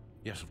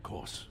 Yes, of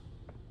course.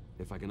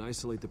 If I can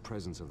isolate the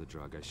presence of the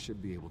drug, I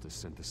should be able to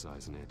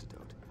synthesize an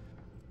antidote.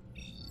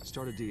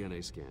 Start a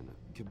DNA scan.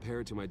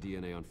 Compare it to my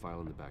DNA on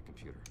file in the back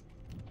computer.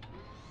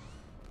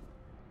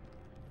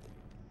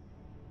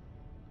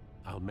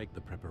 I'll make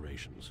the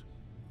preparations.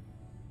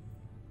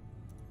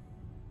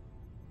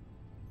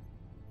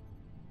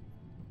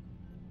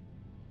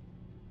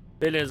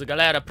 Beleza,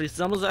 galera,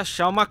 precisamos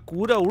achar uma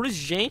cura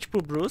urgente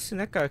pro Bruce,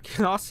 né, cara?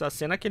 Que, nossa, a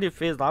cena que ele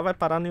fez lá vai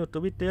parar no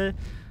YouTube e ter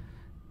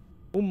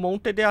um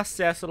monte de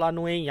acesso lá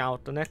no em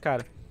alta, né,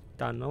 cara?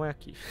 Tá, não é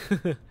aqui.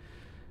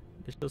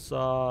 Deixa eu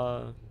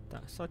só...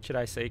 Tá, só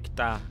tirar isso aí que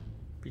tá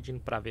pedindo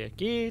pra ver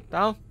aqui e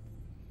tal.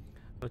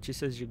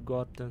 Notícias de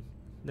Gotham.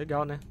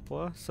 Legal, né?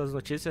 Pô, essas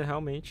notícias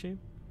realmente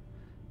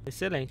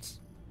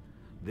excelentes.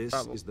 This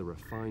is the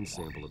refined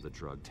sample of the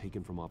drug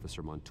taken from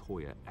Officer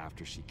Montoya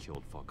after she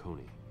killed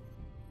Falcone.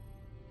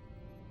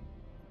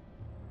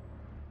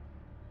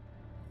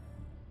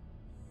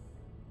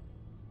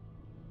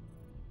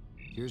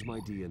 Here's my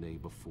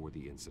DNA before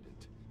the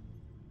incident.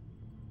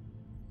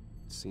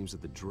 It seems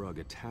that the drug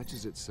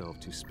attaches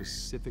itself to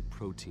specific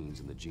proteins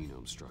in the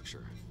genome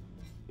structure.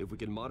 If we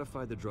can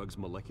modify the drug's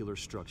molecular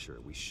structure,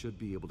 we should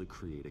be able to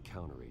create a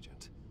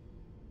counteragent.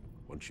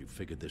 Once you've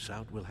figured this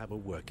out, we'll have a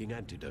working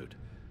antidote.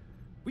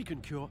 We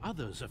can cure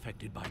others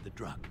affected by the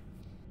drug.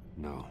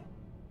 No.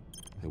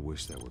 I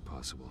wish that were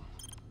possible.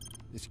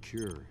 This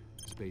cure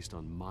is based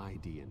on my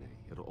DNA.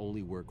 It'll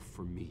only work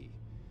for me.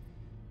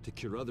 To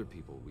cure other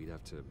people, we'd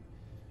have to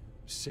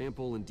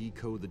sample and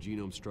decode the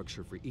genome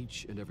structure for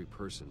each and every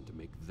person to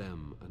make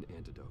them an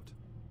antidote.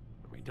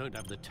 We don't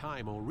have the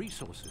time or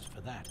resources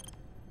for that.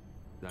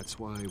 That's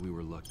why we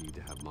were lucky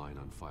to have mine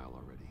on file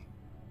already.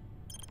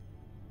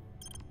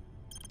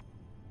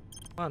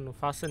 Mano, não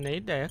faço nem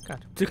ideia,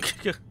 cara.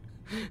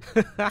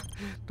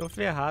 Tô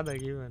ferrado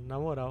aqui, mano, na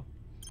moral.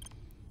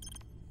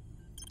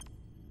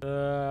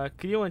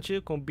 Cria um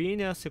antigo,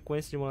 combine a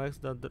sequência de moleques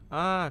da...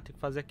 Ah, tem que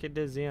fazer aquele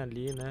desenho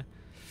ali, né?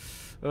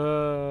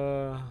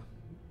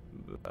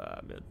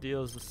 Ah, meu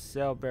Deus do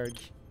céu,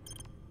 Berg.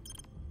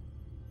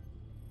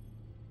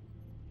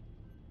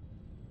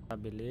 Tá,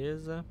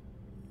 beleza.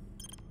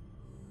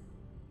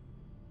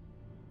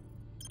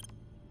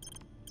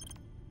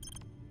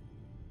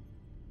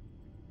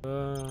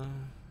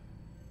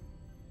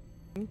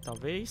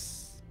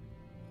 Talvez.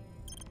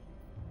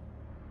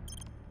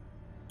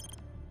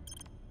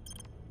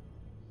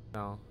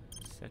 Não,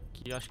 esse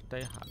aqui eu acho que tá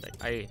errado.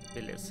 Aí,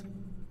 beleza.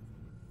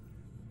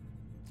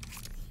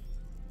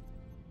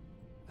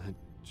 That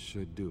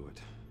should do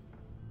it.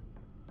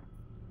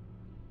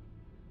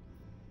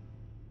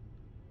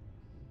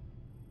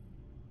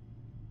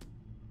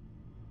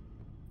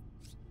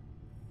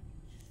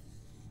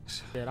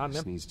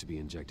 This needs to be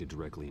injected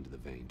directly into the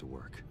vein to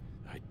work.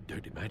 I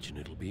don't imagine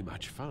it'll be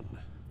much fun.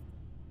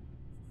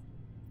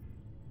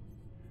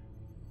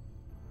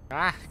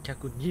 Ah, que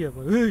agonia,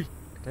 mano. Ui,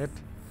 credo.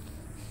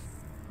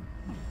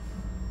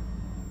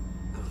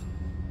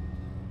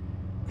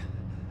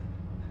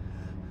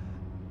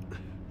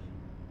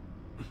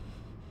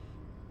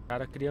 O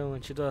cara cria um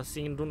antídoto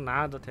assim do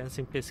nada, até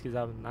sem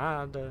pesquisar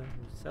nada.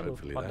 Isso é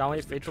louco. Pode dar um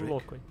efeito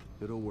louco, hein?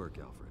 It'll work,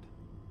 Alfred.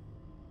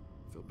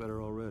 Feel better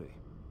already.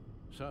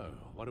 So,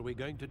 what are we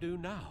going to do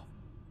now?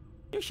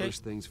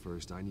 First things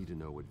first, I need to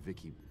know what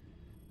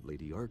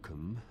Lady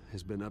Arkham,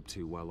 has been up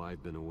to while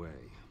I've been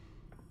away.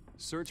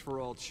 Search for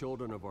all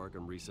children of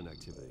Arkham recent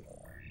activity.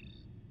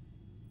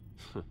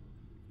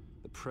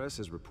 The press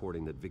is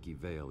reporting that Vicky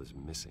Vale is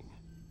missing.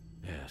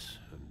 Yes,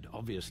 and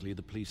obviously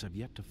the police have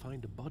yet to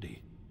find a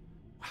body.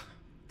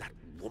 That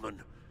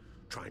woman,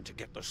 trying to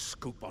get the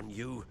scoop on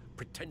you,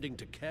 pretending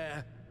to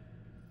care.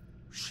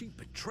 She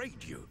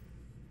betrayed you.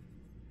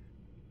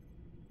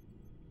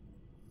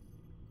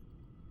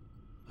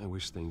 I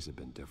wish things had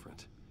been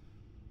different.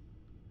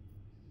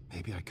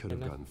 Maybe I could have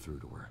gotten through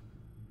to her.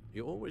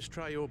 You always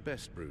try your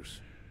best,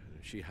 Bruce.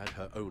 She had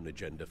her own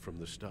agenda from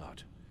the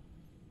start.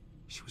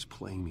 She was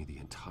playing me the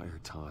entire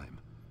time,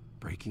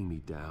 breaking me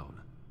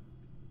down.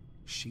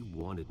 She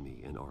wanted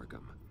me in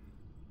Arkham.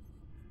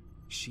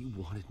 She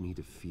wanted me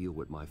to feel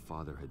what my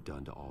father had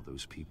done to all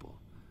those people.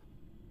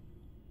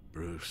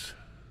 Bruce.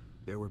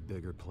 There were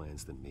bigger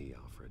plans than me,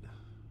 Alfred.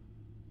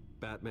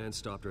 Batman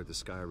stopped her at the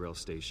Skyrail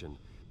station,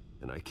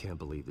 and I can't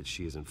believe that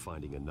she isn't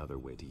finding another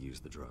way to use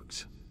the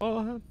drugs.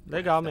 Oh,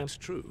 legal, man. That's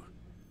true.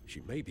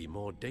 She may be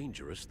more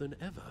dangerous than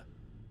ever.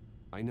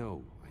 I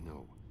know.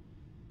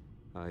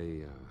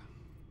 I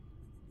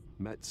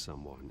met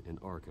someone in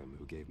Arkham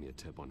who gave me a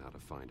tip on how to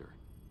find her.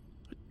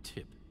 A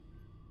tip?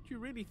 Do you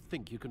really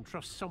think you can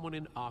trust someone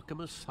in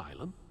Arkham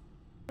Asylum?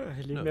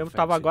 Ele mesmo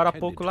tava agora há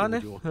pouco lá,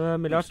 né?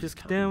 Melhor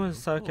pista que temos,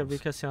 sabe que eu vi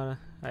que a senhora...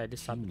 Ah, ele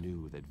sabe. He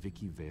knew that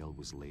Vicky Vale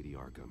was Lady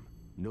Arkham.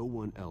 No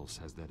one else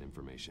has that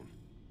information.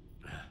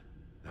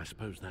 I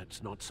suppose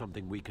that's not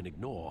something we can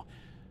ignore,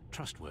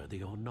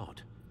 trustworthy or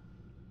not.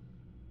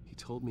 He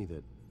told me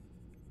that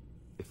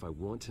if I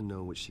want to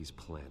know what she's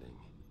planning,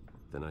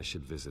 then I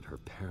should visit her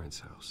parents'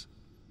 house.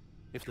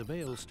 If the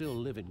Vales still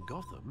live in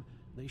Gotham,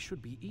 they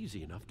should be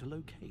easy enough to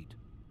locate.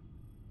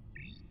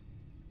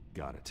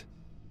 Got it.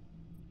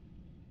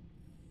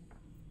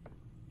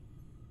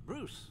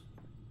 Bruce?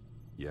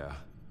 Yeah?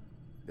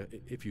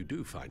 If you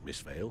do find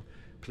Miss Vale,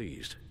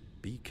 please,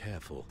 be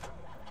careful.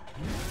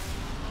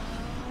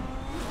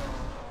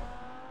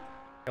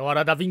 É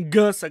hora da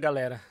vingança,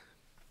 galera.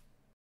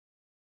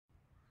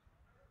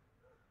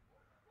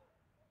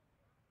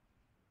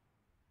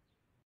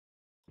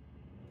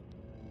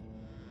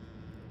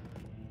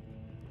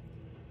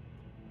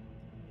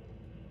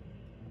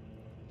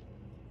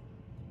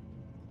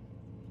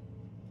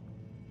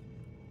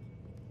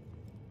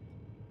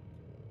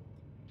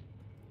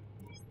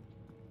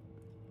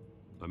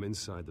 I'm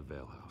inside the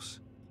Vale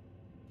House.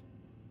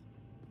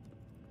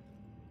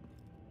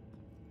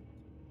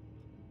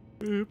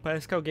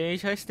 Parece que alguém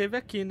já esteve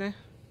aqui, né?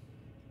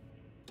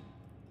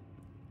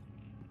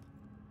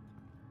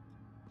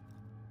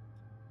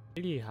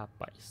 Ih,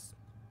 rapaz.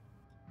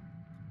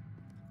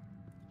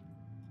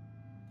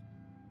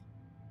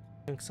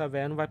 Essa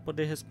velha não vai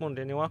poder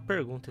responder nenhuma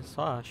pergunta, eu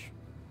só acho.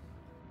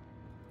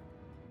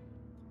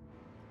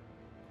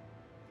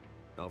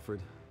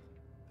 Alfred,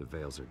 the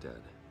Vales are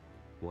dead.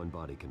 One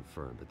body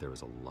confirmed, but there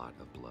is a lot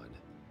of blood.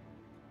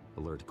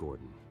 Alert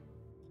Gordon.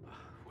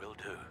 Will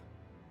do.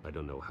 I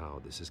don't know how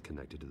this is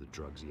connected to the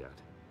drugs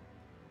yet.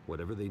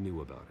 Whatever they knew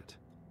about it,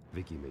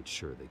 Vicky made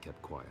sure they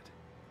kept quiet.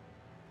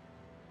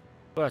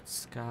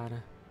 Putz,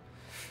 cara.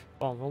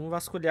 Bom, vamos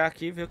vasculhar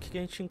aqui e ver o que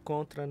a gente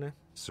encontra, né?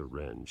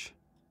 Syringe.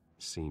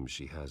 Seems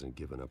she hasn't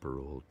given up her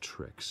old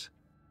tricks.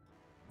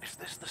 Is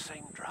this the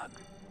same drug?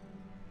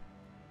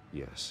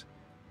 Yes,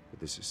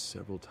 but this is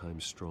several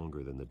times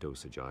stronger than the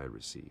dosage I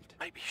received.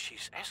 Maybe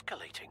she's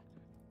escalating.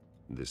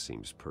 This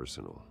seems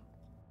personal.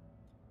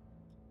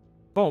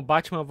 Bom, o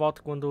Batman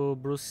volta quando o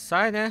Bruce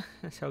sai, né?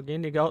 Se alguém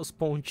ligar os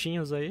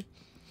pontinhos aí.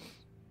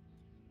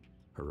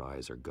 Her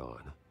eyes are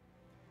gone.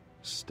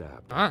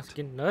 Stabbed. Nossa,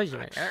 que nojo,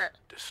 velho.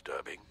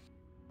 Disturbing.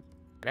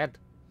 Credo.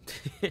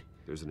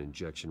 There's an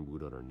injection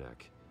wound on her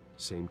neck.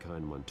 Same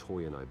kind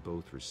Montoya and I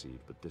both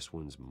received, but this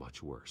one's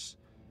much worse.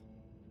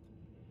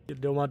 Ele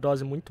deu uma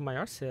dose muito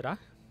maior, será?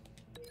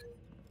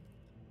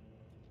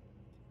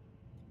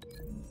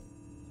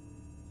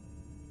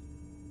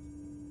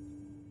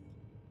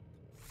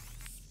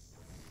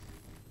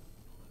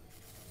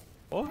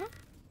 Porra.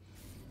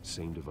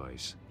 Same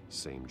device,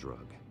 same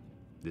drug.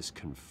 This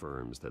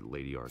confirms that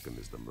Lady Arkham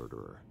is the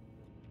murderer.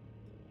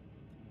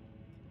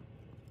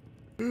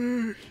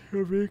 Deixa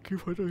eu ver que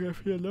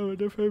fotografia nova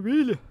da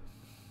família.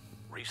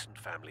 Recent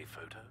family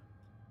photo?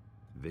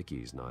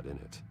 Vicky's not in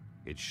it.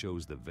 It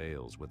shows the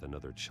Vales with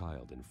another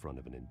child in front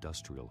of an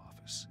industrial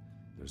office.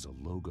 There's a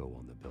logo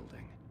on the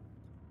building.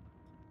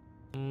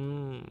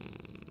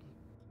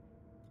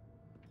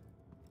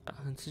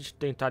 Antes de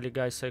tentar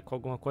ligar isso aí com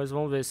alguma coisa,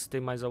 vamos ver se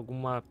tem mais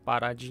alguma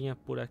paradinha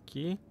por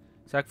aqui.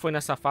 Será que foi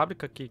nessa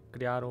fábrica que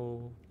criaram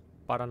o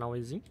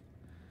Paranauezinho?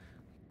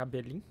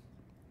 Cabelinho?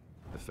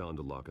 I found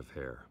a lock of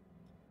hair.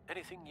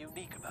 Anything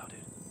unique about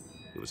it?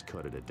 It was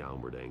cut at a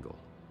downward angle,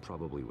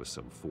 probably with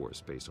some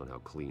force based on how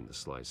clean the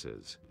slice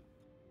is.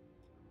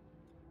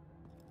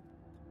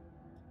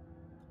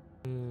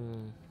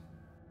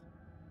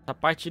 A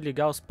parte de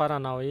ligar os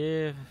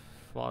Paranauê,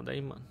 foda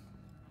aí, mano.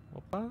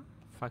 Opa,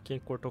 faquinha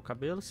cortou o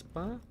cabelo, se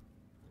pá.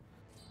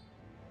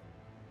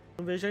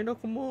 Não vejo ainda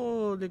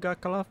como ligar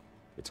aquela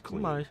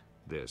imagem.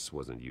 This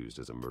wasn't used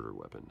as a murder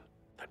weapon.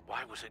 Then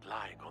why was it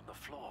lying on the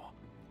floor?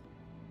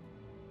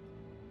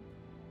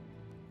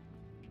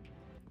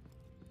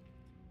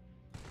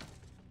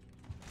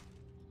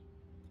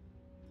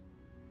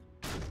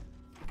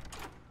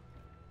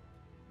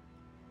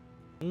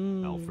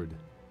 Alfred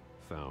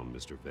found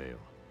Mr. Vale.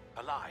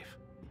 Alive?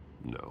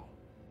 No.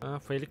 Ah,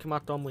 foi ele que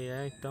matou a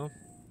mulher, então.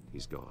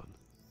 He's gone.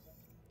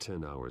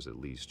 10 hours at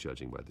least,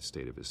 judging by the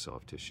state of his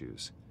soft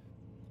tissues.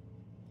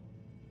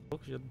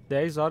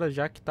 10 horas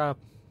já que tá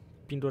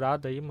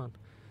pendurado aí, mano.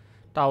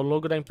 Tá, o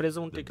logo da empresa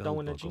vamos ter que dar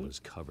uma olhadinha. The belt buckle is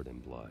covered in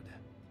blood.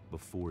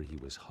 Before he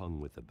was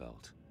hung with the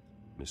belt,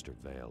 Mr.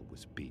 Vale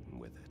was beaten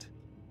with it.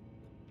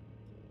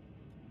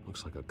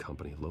 Looks like a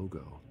company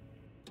logo.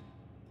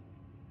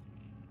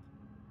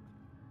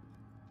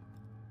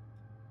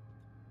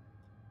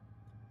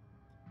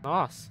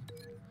 Nossa,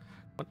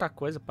 quanta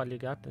coisa pra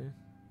ligar também.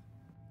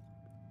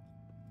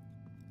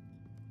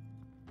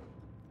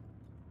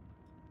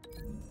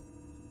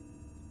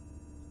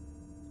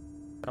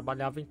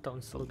 Trabalhava então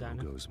nesse lugar,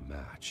 né? Logos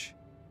match.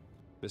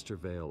 Mr.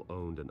 Vale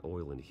owned an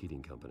oil and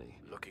heating company.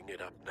 Looking it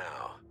up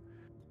now.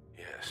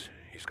 Yes,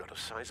 he's got a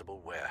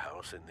sizable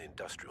warehouse in the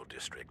industrial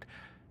district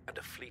and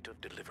a fleet of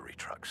delivery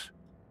trucks.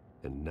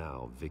 And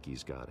now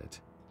Vicky's got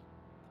it.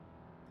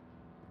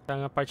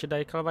 Então, a partir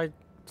daí que ela vai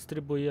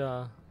distribuir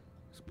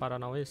os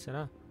Paranauê,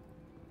 será?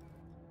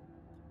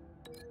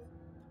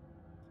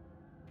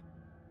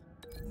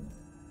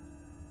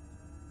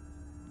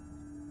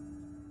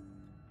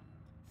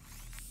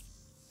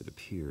 It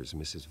appears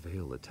Mrs.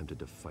 Vale attempted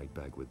to fight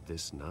back with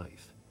this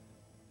knife,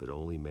 but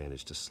only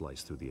managed to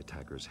slice through the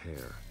attacker's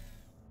hair.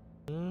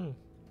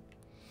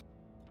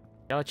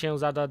 Ela tinha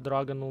usado a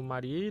droga no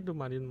marido, o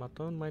marido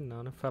matou, mas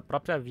não, né? Foi a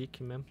própria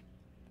Vicky mesmo.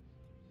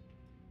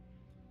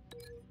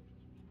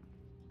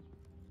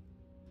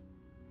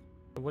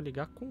 Eu vou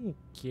ligar com o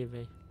que,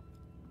 velho?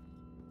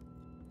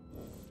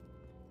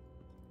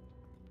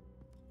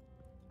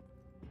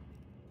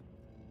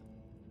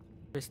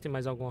 ver se tem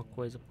mais alguma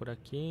coisa por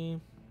aqui.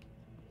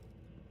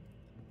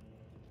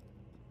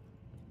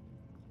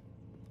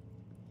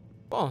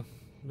 Bom,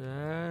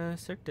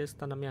 certeza que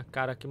tá na minha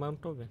cara aqui, mas não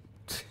tô vendo.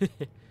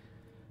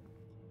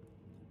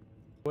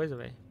 Coisa,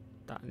 velho.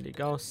 Tá,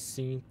 ligar o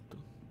cinto.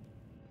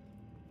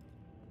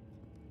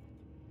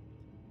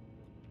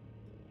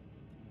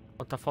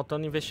 Ó, tá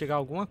faltando investigar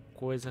alguma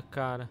coisa,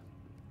 cara.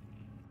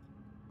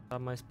 Tá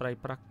mais pra ir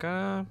pra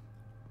cá.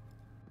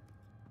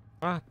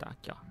 Ah, tá,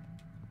 aqui, ó.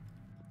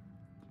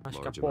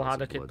 Acho que a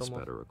porrada que ele tomou.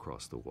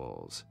 Across the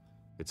walls.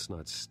 It's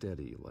not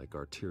steady like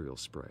arterial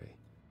spray.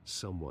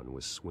 Someone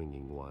was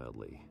swinging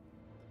wildly.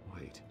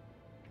 Wait.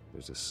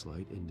 There's a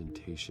slight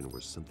indentation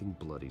where something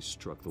bloody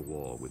struck the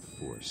wall with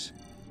force.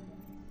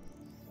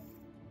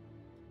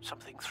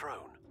 Something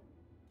thrown.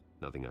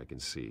 Nothing I can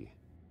see.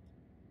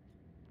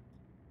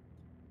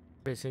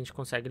 Ver se a gente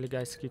consegue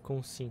ligar isso aqui com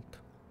o cinto.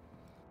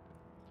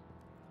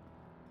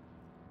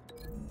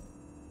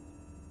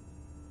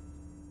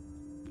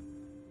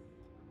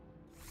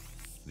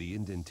 The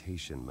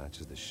indentation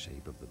matches the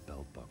shape of the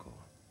belt buckle.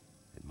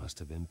 It must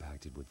have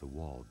impacted with the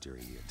wall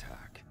during the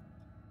attack.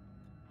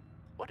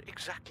 What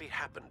exactly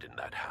happened in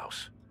that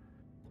house?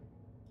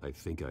 I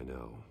think I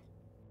know.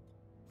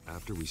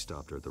 After we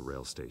stopped her at the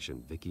rail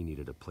station, Vicky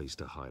needed a place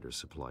to hide her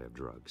supply of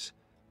drugs.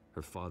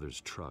 Her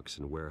father's trucks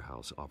and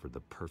warehouse offered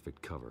the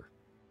perfect cover.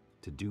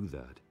 To do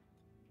that,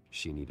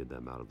 she needed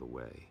them out of the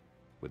way.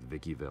 With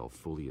Vicky Vale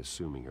fully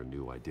assuming her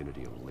new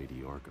identity of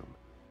Lady Arkham,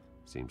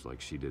 seems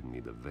like she didn't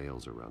need the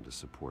Vales around to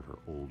support her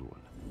old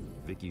one.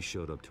 Vicky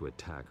showed up to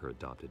attack her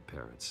adopted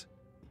parents,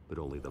 but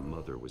only the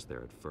mother was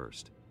there at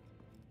first.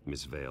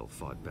 Miss Vale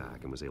fought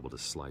back and was able to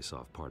slice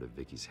off part of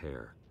Vicky's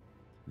hair.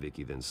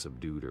 Vicky then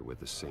subdued her with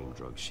the same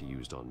drug she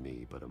used on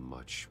me, but a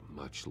much,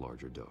 much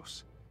larger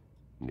dose.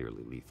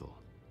 Nearly lethal.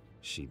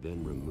 She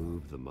then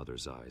removed the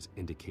mother's eyes,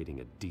 indicating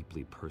a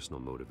deeply personal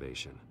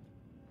motivation.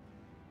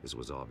 This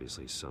was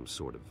obviously some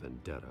sort of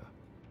vendetta.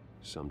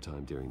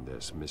 Sometime during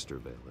this, Mr.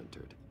 Vale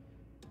entered.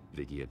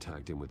 Vicky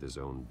attacked him with his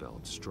own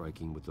belt,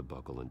 striking with the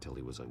buckle until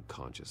he was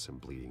unconscious and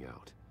bleeding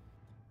out.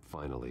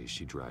 Finally,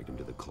 she dragged him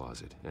to the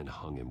closet and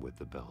hung him with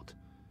the belt.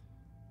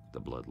 The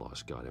blood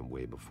loss got him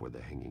way before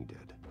the hanging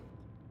did.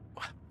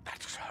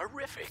 That's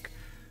horrific.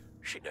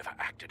 She never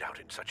acted out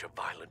in such a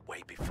violent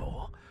way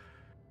before.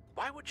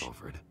 Why would she...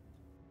 Alfred,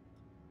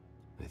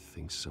 I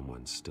think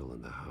someone's still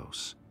in the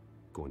house.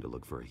 Going to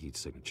look for a heat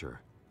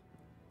signature.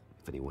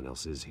 If anyone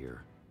else is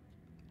here,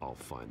 I'll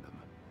find them.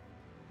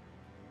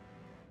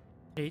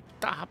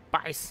 Eita,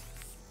 rapaz.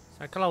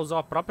 Será que ela usou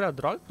a própria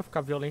droga pra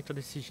ficar violenta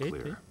desse jeito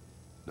aí?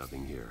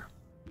 Nothing here.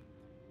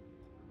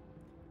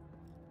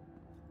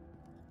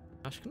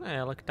 Acho que não é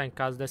ela que tá em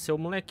casa, deve ser o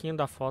molequinho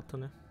da foto,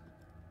 né?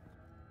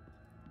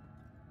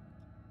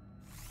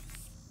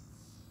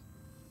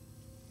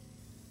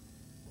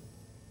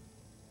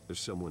 There's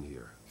someone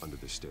here, under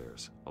the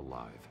stairs,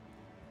 alive.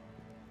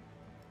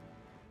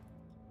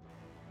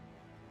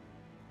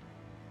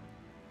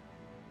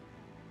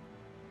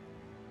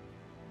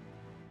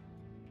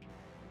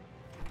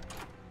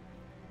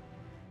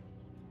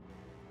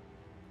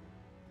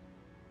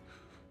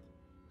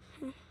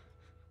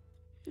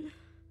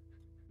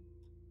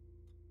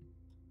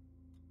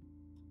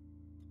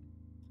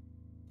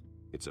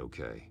 It's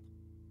okay.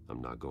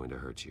 I'm not going to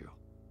hurt you.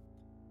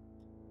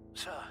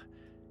 Sir,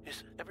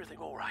 is everything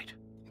all right?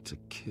 It's a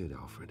kid,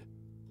 Alfred.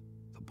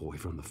 The boy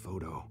from the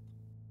photo.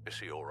 Is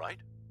he all right?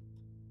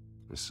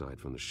 Aside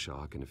from the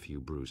shock and a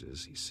few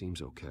bruises, he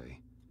seems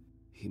okay.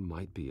 He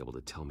might be able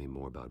to tell me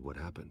more about what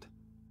happened.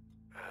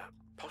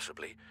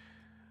 Possibly.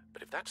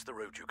 But if that's the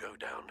road you go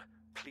down,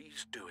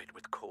 please do it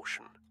with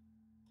caution.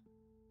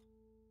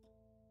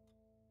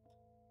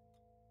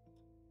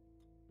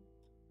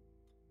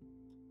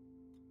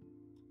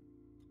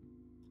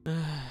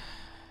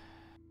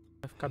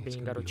 Vai ficar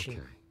bem, garotinho.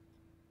 Okay.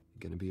 You're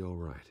gonna be all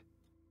right.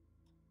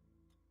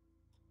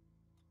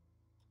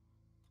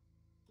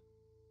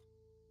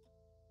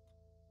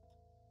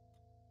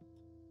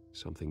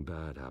 Something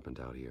bad happened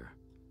out here.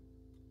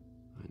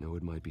 I know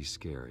it might be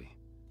scary,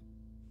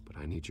 but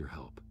I need your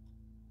help.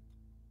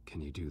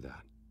 Can you do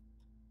that?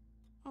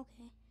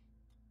 Okay.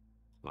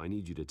 I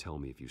need you to tell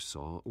me if you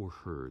saw or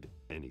heard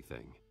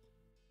anything.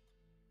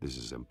 This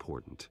is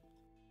important.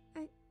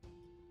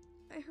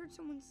 I heard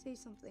someone say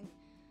something.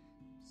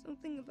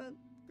 Something about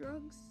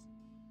drugs,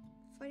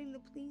 fighting the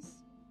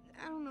police.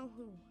 I don't know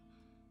who.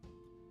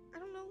 I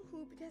don't know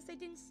who because I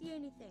didn't see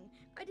anything.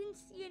 I didn't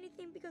see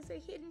anything because I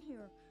hid in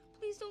here.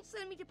 Please don't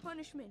send me to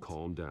punishment.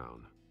 Calm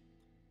down.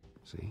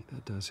 See,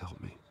 that does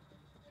help me.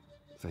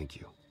 Thank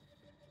you.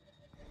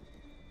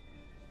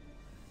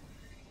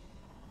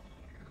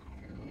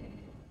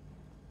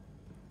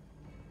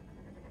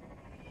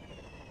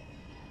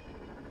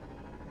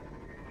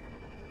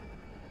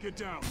 Get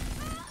down.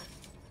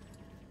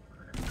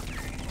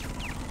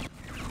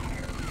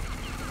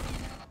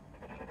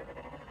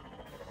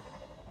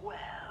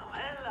 Well,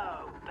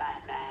 hello,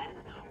 Batman.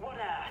 What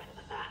a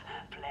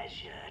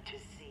pleasure to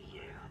see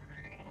you.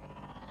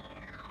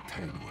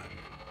 Penguin.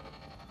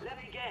 Let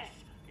me guess,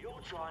 you're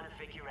You're trying to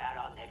figure out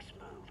our next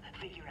move.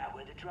 Figure out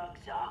where the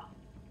drugs are.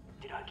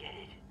 Did I get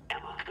it?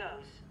 Am I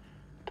close?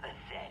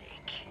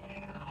 Pathetic.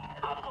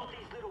 I've got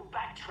these little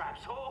bat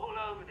traps all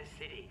over the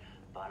city,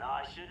 but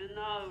I should have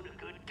known a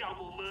good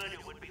double murder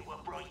would be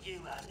what brought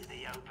you out in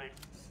the open.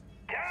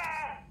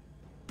 Ah!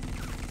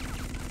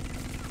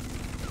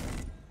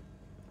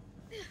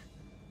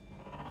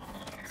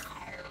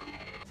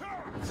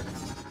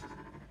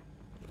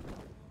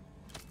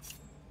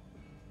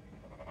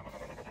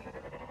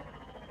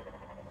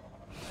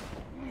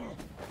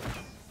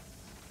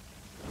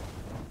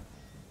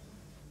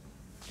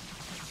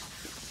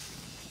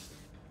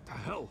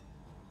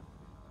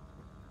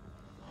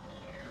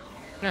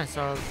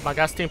 Essa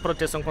bagaça tem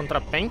proteção contra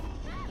PEN.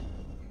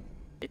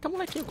 Eita,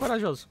 molequinho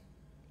corajoso.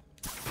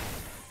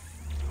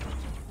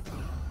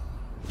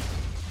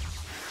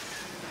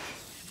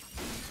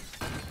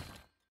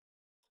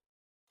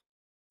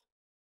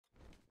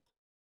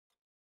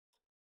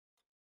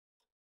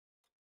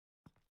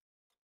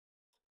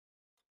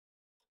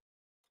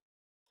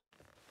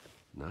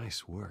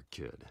 Nice work,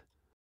 kid.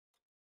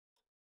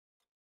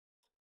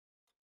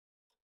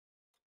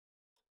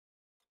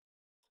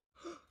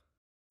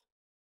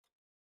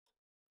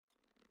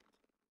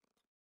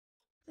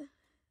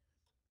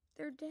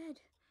 They're dead.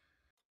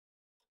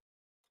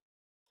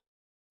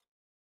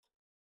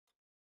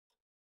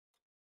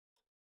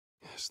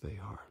 Yes, they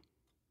are.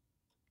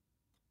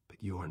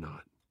 But you are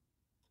not.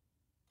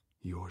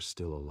 You're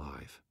still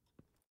alive.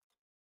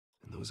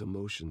 And those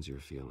emotions you're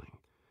feeling,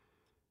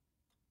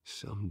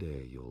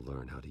 someday you'll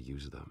learn how to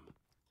use them,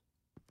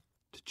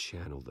 to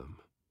channel them.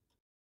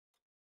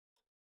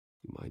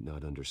 You might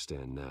not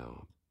understand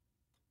now,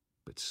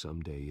 but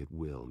someday it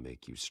will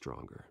make you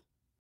stronger.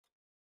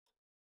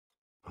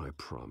 I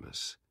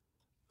promise,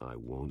 I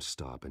won't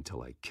stop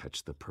until I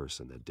catch the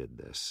person that did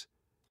this.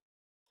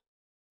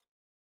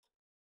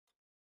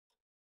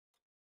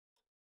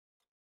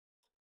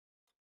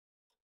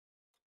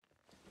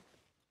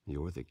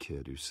 You're the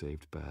kid who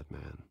saved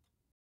Batman.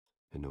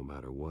 And no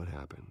matter what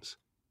happens,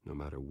 no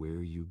matter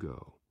where you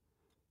go,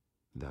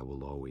 that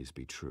will always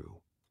be true.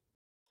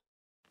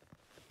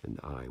 And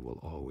I will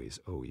always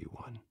owe you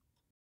one.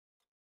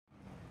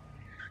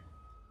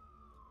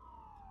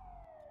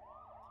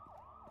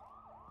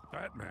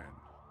 Batman.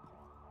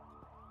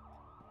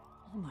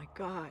 Oh my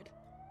God.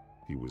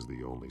 He was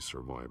the only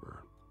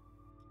survivor.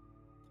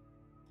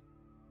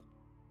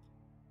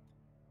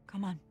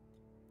 Come on,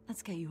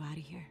 let's get you out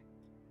of here.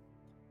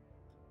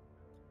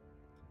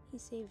 He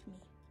saved me.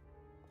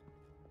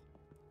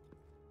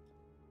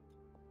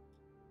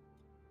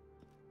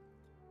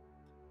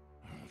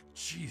 Oh,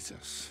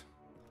 Jesus.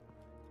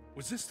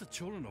 Was this the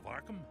children of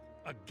Arkham?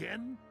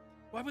 Again?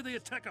 Why would they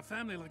attack a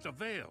family like the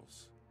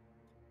Vales?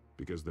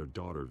 Because their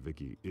daughter,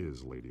 Vicky,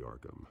 is Lady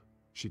Arkham.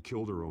 She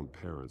killed her own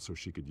parents so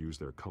she could use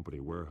their company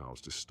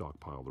warehouse to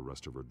stockpile the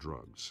rest of her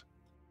drugs.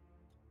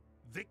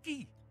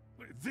 Vicky?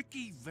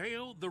 Vicky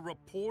Vale, the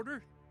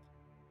reporter?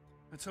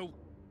 And so,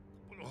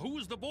 who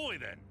was the boy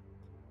then?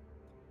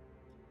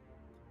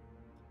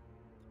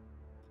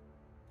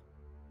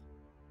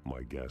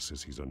 My guess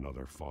is he's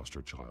another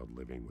foster child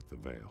living with the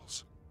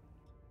Vales.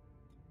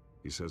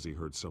 He says he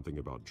heard something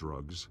about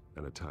drugs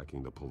and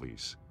attacking the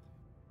police.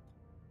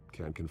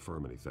 Can't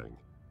confirm anything,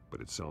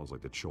 but it sounds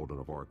like the children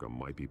of Arkham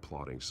might be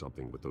plotting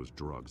something with those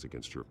drugs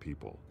against your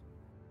people.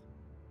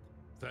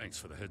 Thanks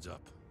for the heads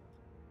up.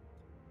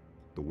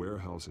 The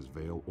warehouse is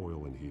Vale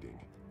Oil and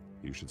Heating.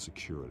 You should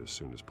secure it as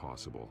soon as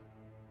possible.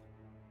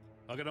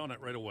 I'll get on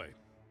it right away.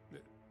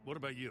 What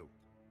about you?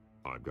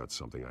 I've got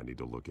something I need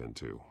to look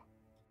into.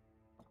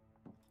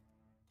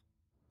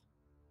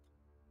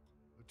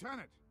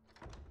 Lieutenant,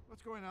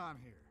 what's going on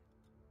here?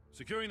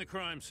 Securing the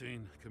crime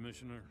scene,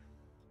 Commissioner.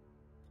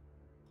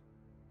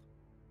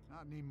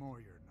 Not anymore,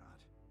 you're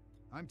not.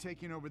 I'm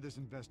taking over this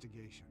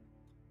investigation.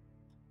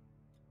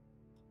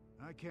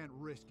 I can't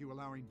risk you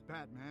allowing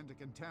Batman to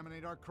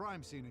contaminate our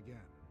crime scene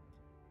again.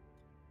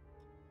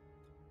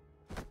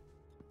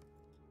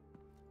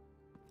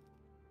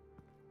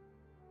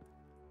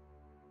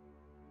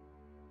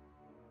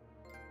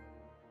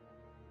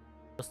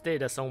 Gostei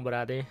dessa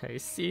ombrada, hein? Aí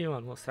sim,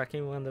 mano. Mostrar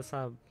quem manda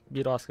essa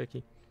birosca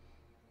aqui.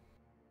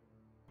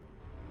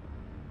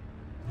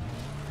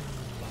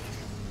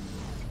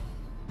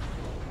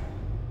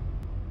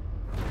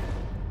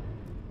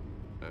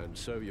 And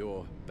so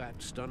your bat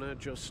stunner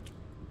just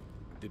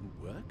didn't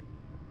work?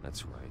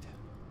 That's right.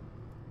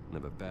 I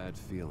have a bad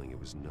feeling it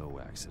was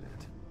no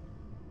accident.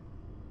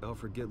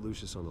 Alfred, get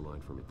Lucius on the line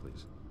for me,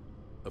 please.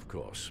 Of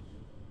course.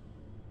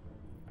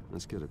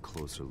 Let's get a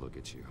closer look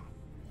at you.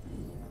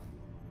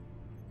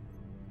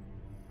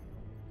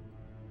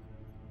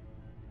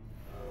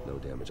 No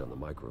damage on the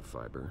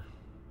microfiber.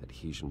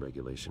 Adhesion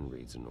regulation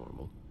reads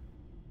normal.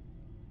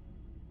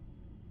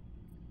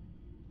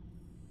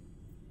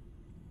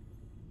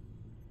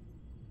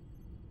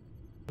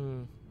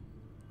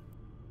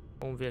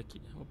 Vamos ver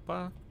aqui.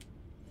 Opa.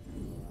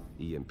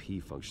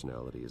 EMP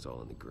functionality is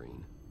all in the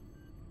green.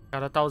 O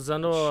cara tá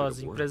usando as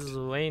empresas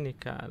do Wayne,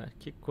 cara.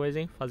 Que coisa,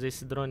 hein? Fazer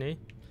esse drone aí.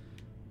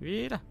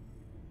 Vira.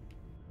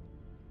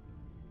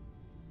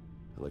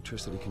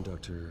 Electricity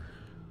conductor,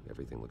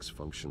 everything looks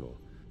functional.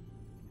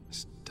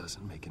 This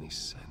doesn't make any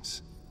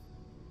sense.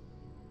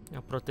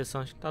 A proteção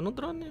acho que tá no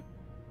drone, né?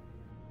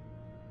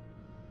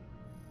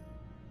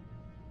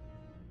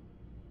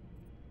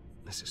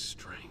 This is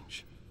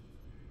strange.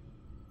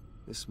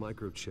 This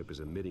microchip is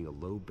emitting a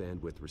low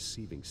bandwidth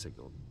receiving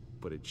signal,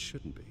 but it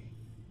shouldn't be.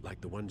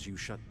 Like the ones you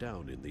shut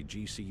down in the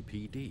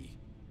GCPD.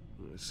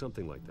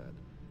 Something like that.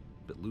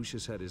 But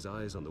Lucius had his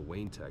eyes on the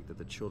Wayne tag that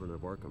the children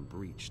of Arkham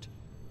breached.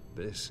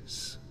 This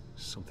is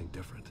something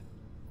different.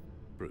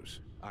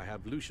 Bruce, I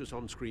have Lucius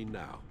on screen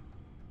now.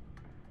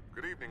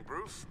 Good evening,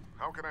 Bruce.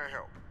 How can I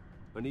help?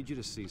 I need you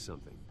to see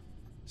something.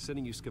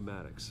 Sending you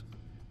schematics.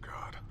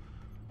 God,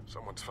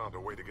 someone's found a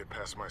way to get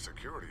past my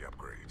security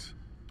upgrades.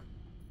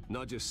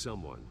 Not just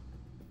someone.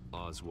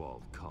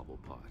 Oswald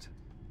Cobblepot.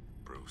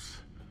 Bruce,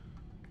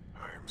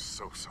 I am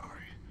so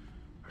sorry.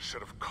 I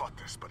should have caught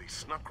this, but he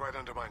snuck right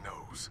under my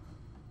nose.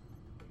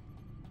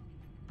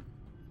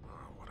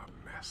 Oh, what a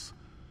mess.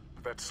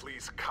 That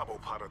sleaze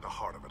Cobblepot at the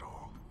heart of it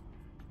all.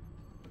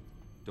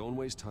 Don't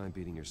waste time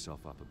beating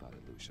yourself up about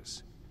it,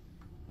 Lucius.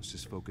 Let's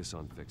just focus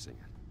on fixing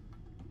it.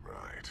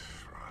 Right.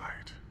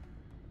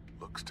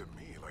 Looks to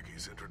me like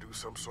he's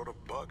introduced some sort of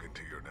bug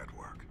into your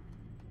network.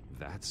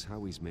 That's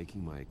how he's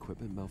making my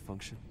equipment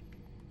malfunction?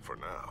 For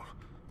now.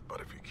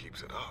 But if he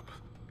keeps it up,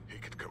 he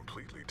could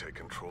completely take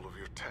control of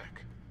your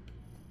tech.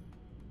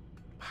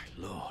 My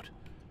lord,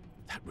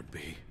 that would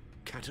be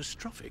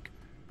catastrophic.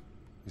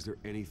 Is there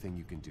anything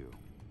you can do?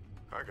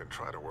 I can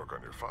try to work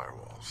on your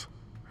firewalls.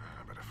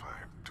 But if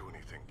I do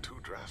anything too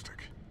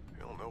drastic,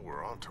 he'll know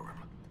we're onto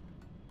him.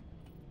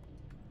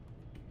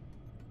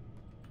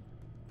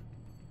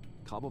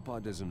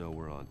 Cobblepot doesn't know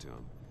we're onto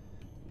him.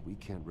 We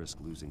can't risk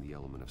losing the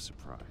element of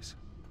surprise.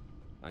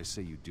 I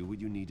say you do what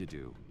you need to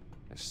do,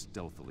 as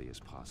stealthily as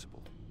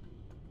possible.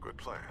 Good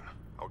plan.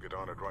 I'll get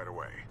on it right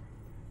away.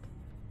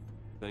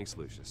 Thanks,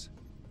 Lucius.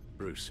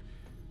 Bruce,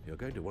 you're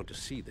going to want to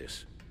see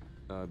this.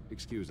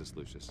 Excuse us,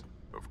 Lucius.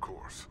 Of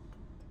course.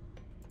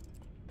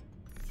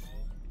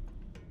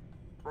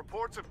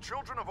 Reports of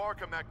Children of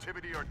Arkham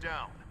activity are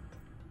down.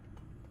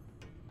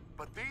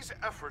 But these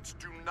efforts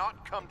do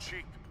not come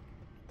cheap.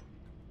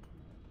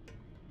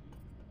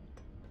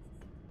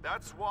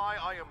 That's why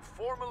I am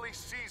formally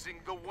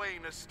seizing the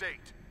Wayne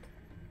estate,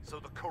 so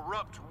the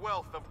corrupt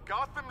wealth of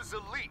Gotham's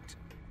elite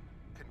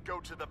can go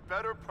to the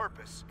better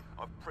purpose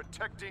of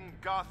protecting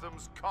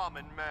Gotham's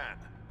common man.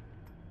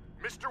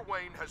 Mr.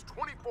 Wayne has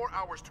 24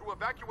 hours to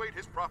evacuate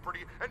his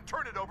property and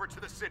turn it over to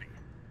the city,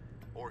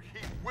 or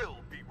he will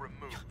be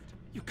removed.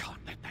 You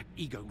can't let that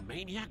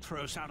egomaniac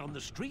throw us out on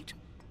the street.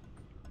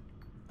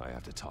 I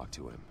have to talk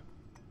to him.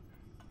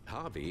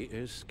 Harvey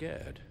is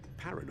scared,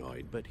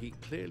 paranoid, but he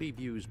clearly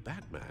views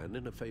Batman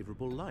in a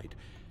favorable light.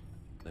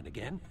 Then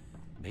again,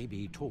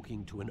 maybe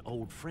talking to an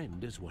old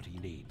friend is what he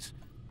needs.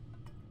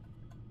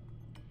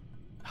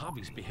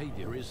 Harvey's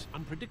behavior is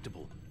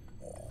unpredictable,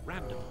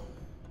 random.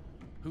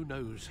 Who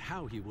knows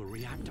how he will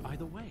react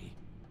either way?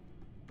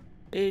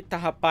 Eita,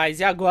 rapaz,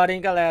 e agora, hein,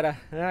 galera?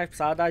 Ai,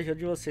 precisava da ajuda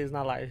de vocês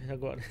na live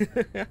agora.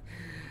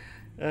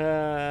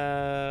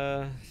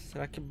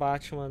 Será que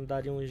Batman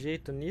daria um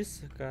jeito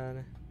nisso,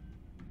 cara?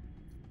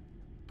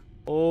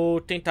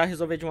 Ou tentar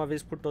resolver de uma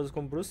vez por todas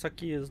com o Bruce? Só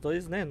que os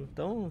dois, né, não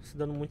estão se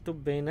dando muito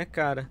bem, né,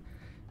 cara?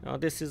 É uma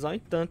decisão em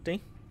tanto,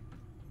 hein?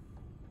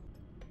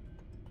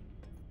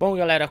 Bom,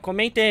 galera,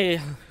 comentem aí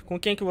com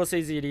quem que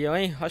vocês iriam,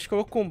 hein? Acho que eu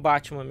vou com o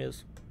Batman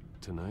mesmo.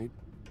 Tonight,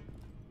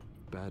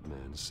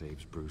 Batman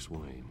saves Bruce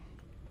Wayne.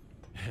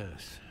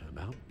 Yes,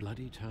 about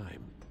bloody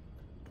time.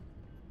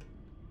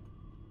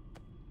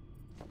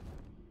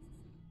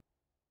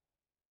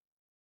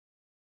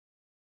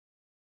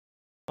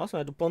 Nossa,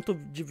 mas do ponto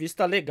de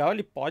vista legal,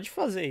 ele pode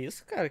fazer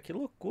isso, cara. Que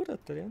loucura,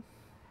 tá ligado?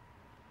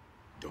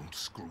 Don't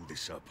screw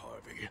this up,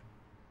 Harvey.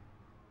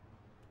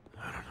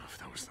 I don't know if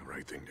that was the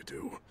right thing to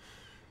do.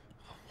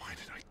 Why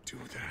did I do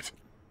that?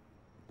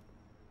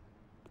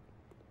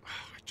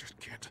 I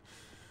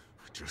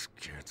just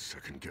can't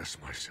second guess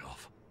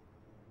myself.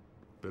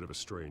 Bit of a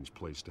strange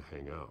place to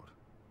hang out,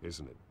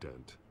 isn't it,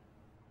 Dent?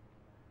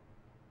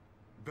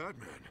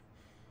 Batman?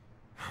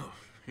 Oh,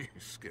 you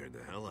scared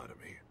the hell out of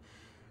me.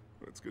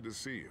 It's good to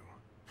see you.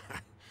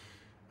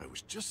 I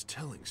was just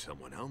telling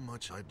someone how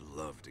much I'd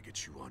love to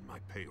get you on my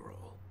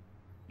payroll.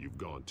 You've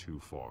gone too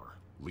far.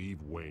 Leave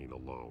Wayne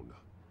alone.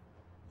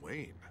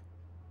 Wayne?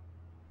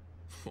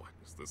 What,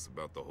 is this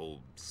about the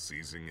whole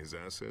seizing his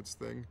assets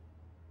thing?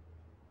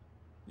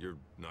 You're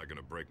not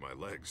gonna break my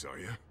legs, are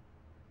you?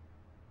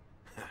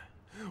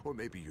 Or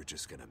maybe you're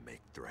just gonna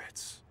make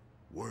threats.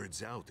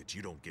 Words out that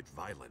you don't get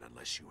violent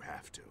unless you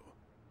have to.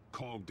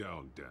 Calm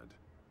down, Dent.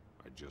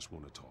 I just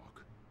want to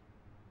talk.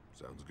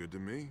 Sounds good to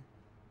me.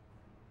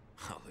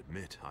 I'll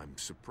admit, I'm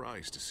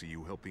surprised to see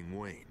you helping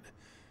Wayne.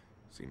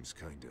 Seems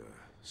kinda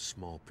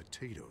small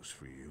potatoes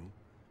for you.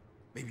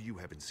 Maybe you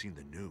haven't seen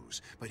the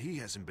news, but he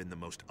hasn't been the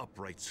most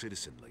upright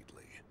citizen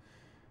lately.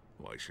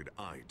 Why should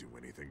I do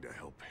anything to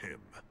help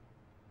him?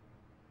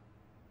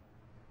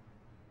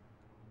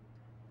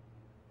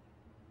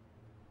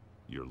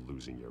 You're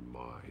losing your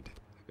mind.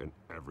 and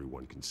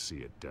everyone can see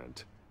it,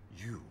 Dent.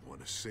 You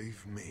want to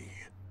save me?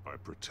 I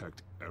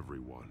protect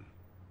everyone.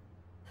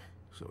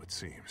 So it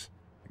seems.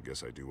 I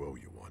guess I do owe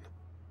you one.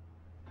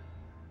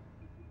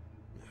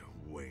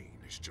 Wayne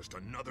is just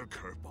another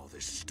curveball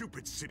this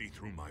stupid city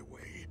threw my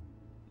way.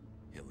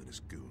 Hill and his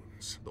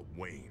goons, the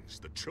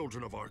Waynes, the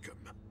children of Arkham.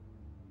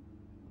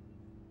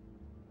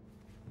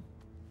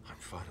 I'm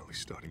finally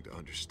starting to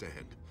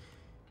understand,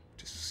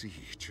 to see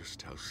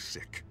just how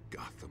sick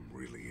Gotham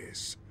really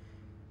is.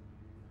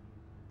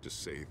 To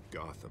save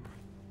Gotham,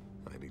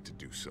 I need to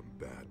do some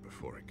bad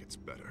before it gets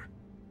better.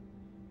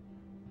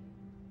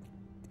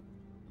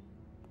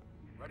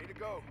 Ready to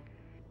go.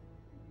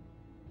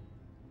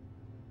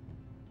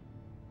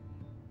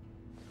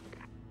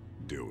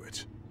 Do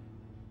it.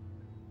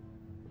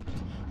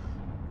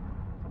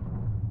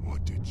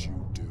 What did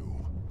you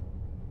do?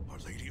 Our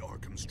Lady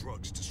Arkham's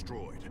drugs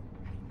destroyed.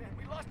 Man,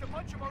 we lost a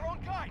bunch of our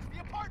own guys.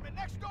 The apartment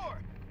next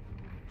door.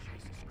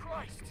 Jesus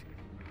Christ.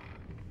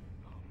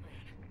 Oh, man.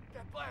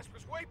 That blast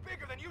was way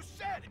bigger than you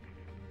said.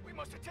 We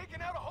must have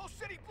taken out a whole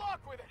city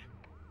block with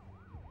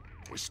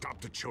it. We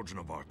stopped the children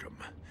of Arkham.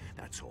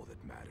 That's all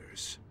that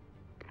matters.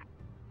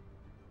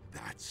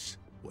 That's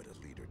what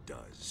a leader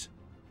does.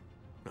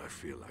 I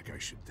feel like I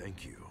should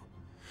thank you,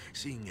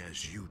 seeing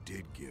as you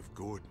did give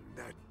Gordon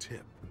that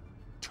tip.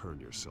 Turn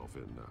yourself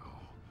in now.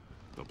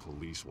 The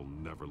police will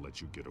never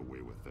let you get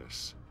away with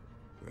this.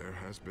 There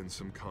has been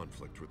some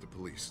conflict with the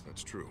police,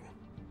 that's true.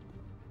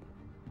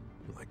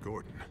 Like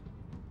Gordon.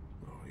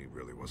 Oh, he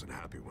really wasn't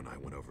happy when I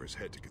went over his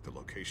head to get the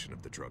location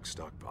of the drug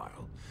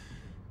stockpile.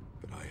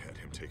 But I had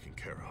him taken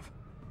care of.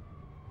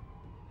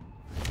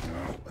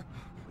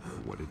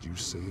 What did you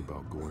say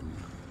about Gordon?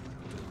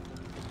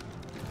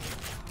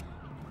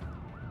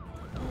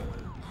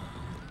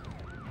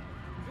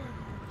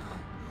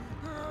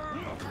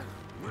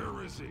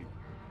 Where is he?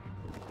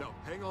 Now,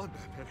 hang on,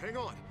 Batman, hang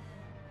on.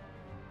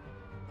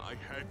 I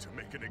had to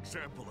make an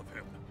example of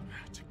him,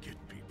 to get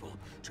people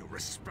to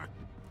respect.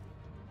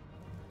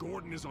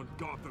 Gordon is on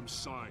Gotham's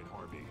side,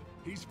 Harvey.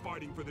 He's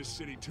fighting for this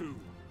city, too.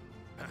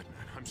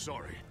 Batman, I'm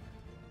sorry.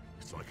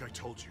 It's like I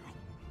told you.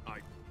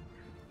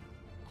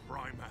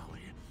 Crime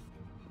Alley.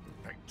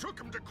 I took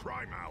him to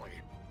Crime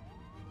Alley.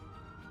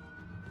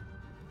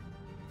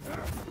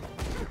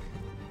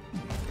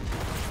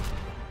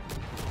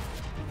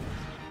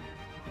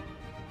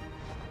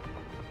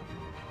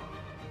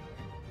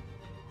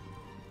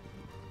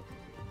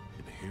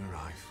 And here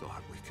I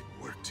thought we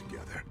could work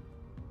together.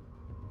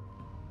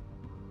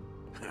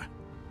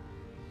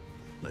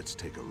 Let's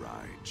take a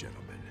ride,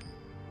 gentlemen.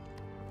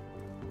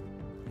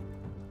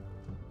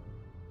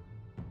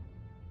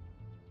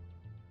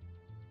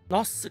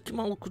 Nossa, que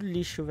maluco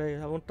lixo,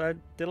 velho. A vontade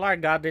de ter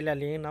largado ele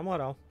ali, hein, na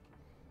moral.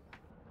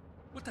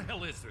 What the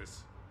hell is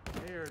this?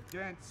 Mayor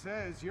Dent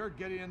says you're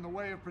getting in the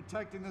way of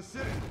protecting the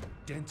city.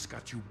 Dent's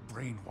got you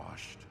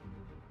brainwashed.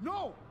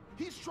 No!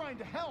 He's trying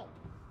to help!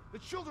 The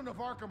children of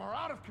Arkham are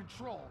out of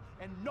control,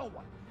 and no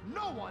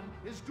one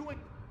is doing...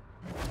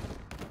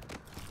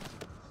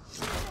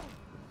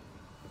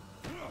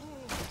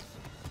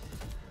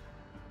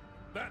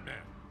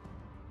 Batman!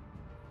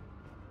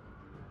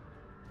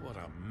 What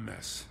a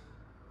mess.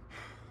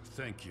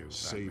 Thank you,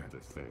 Save Batman.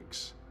 the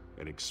thanks,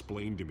 and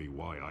explain to me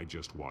why I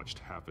just watched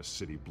half a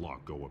city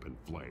block go up in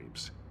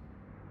flames.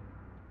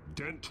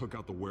 Dent took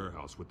out the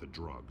warehouse with the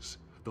drugs,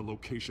 the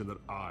location that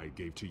I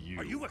gave to you.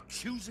 Are you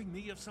accusing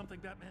me of something,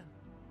 Batman?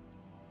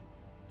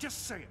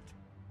 Just say it.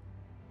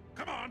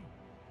 Come on.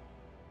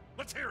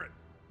 Let's hear it.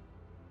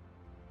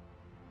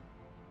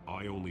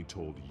 I only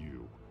told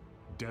you.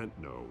 Dent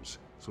knows,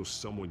 so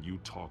someone you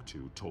talked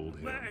to told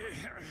him.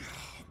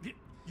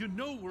 You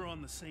know we're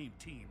on the same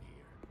team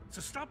here.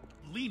 So stop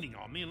leaning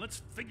on me and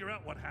let's figure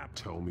out what happened.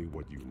 Tell me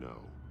what you know.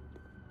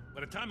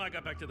 By the time I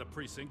got back to the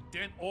precinct,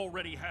 Dent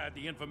already had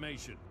the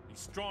information. He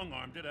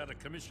strong-armed it out of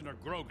Commissioner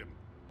Grogan.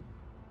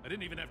 I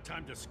didn't even have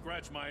time to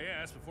scratch my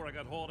ass before I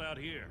got hauled out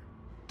here.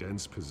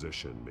 Dent's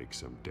position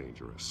makes him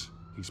dangerous.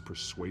 He's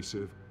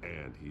persuasive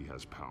and he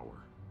has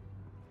power.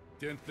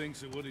 Dent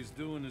thinks that what he's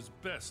doing is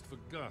best for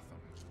Gotham.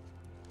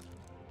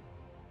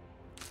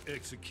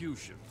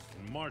 Executions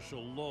and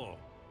martial law.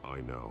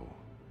 I know.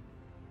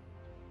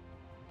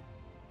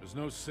 There's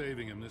no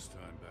saving him this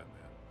time,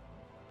 Batman.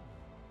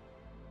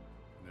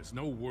 And there's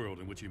no world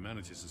in which he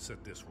manages to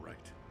set this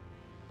right.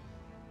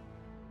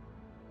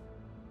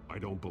 I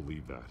don't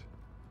believe that.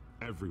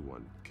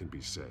 Everyone can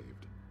be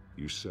saved.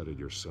 You said it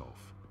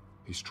yourself.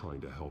 He's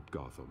trying to help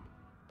Gotham.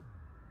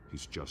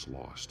 He's just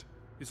lost.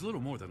 He's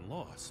little more than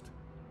lost.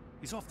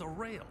 He's off the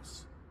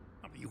rails.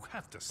 I mean, you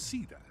have to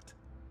see that.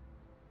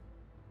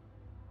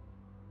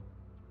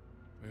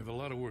 We have a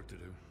lot of work to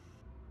do.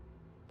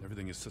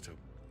 Everything is such a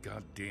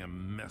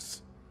goddamn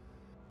mess.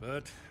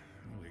 But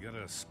we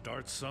gotta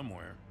start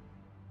somewhere.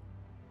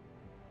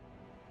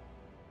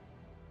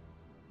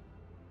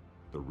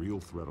 The real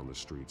threat on the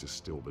streets is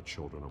still the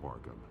children of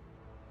Arkham.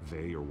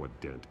 They are what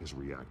Dent is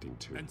reacting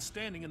to. And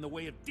standing in the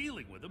way of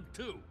dealing with them,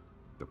 too.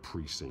 The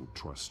precinct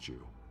trusts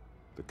you.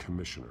 The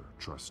commissioner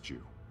trusts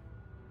you.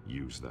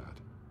 Use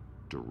that.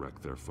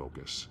 Direct their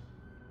focus.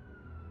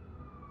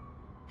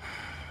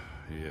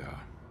 Yeah.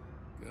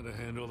 Gotta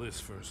handle this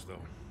first,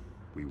 though.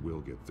 We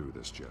will get through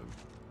this, Jen.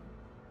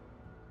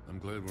 I'm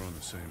glad we're on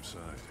the same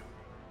side.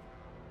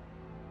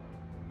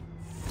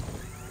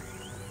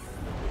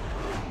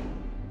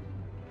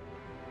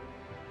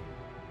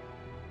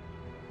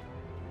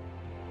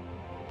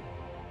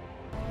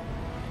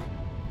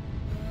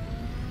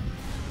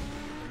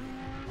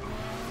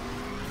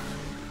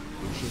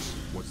 Lucius,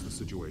 what's the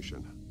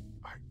situation?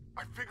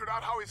 I figured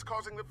out how he's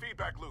causing the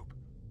feedback loop.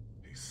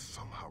 He's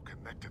somehow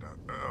connected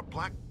a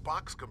black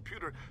box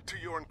computer to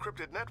your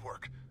encrypted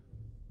network.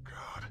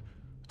 God,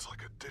 it's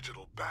like a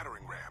digital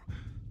battering ram.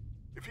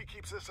 If he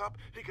keeps this up,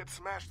 he could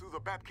smash through the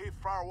Batcave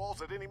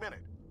firewalls at any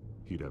minute.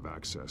 He'd have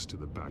access to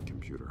the Bat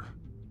computer.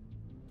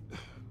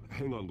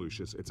 Hang on,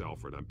 Lucius. It's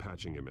Alfred. I'm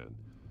patching him in.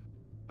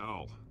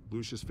 Al,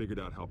 Lucius figured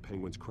out how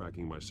Penguin's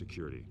cracking my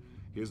security.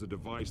 He has a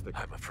device that...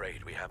 I'm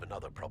afraid we have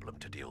another problem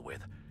to deal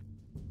with.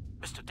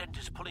 Mr. Dent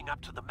is pulling up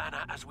to the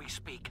manor as we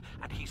speak,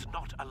 and he's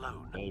not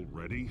alone.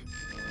 Already?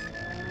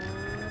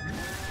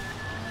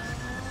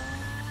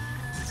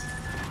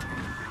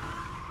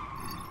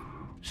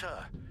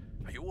 Sir,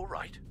 are you all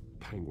right?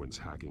 Penguin's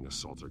hacking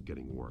assaults are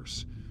getting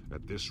worse.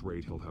 At this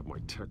rate, he'll have my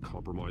tech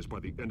compromised by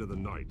the end of the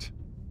night.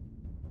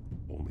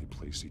 Only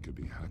place he could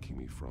be hacking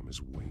me from is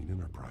Wayne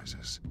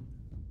Enterprises.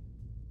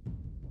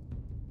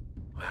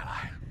 Well,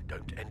 I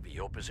don't envy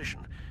your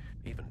position.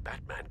 Even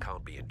Batman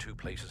can't be in two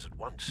places at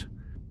once.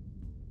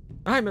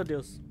 Ai, meu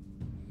Deus.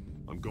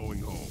 I'm going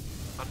home.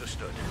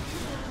 Understood.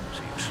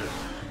 See you soon.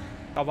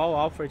 Salvar o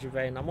Alfred,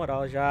 velho. Na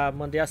moral, já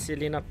mandei a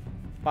Celina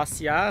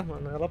passear,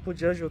 mano. Ela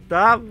podia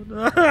ajudar.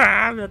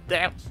 Ah, meu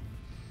Deus.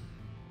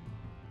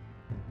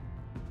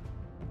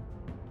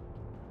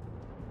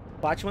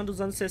 Batman dos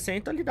anos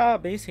 60 lidava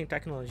bem sem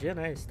tecnologia,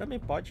 né? Esse também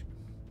pode.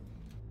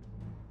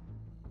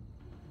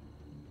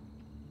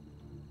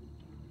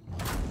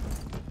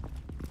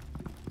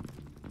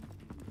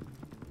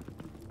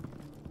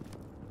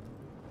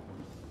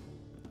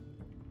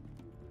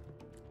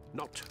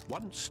 Not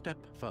one step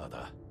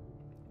further.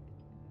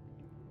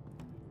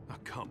 Oh,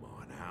 come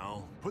on,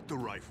 Al. Put the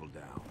rifle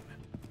down.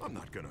 I'm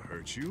not gonna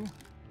hurt you.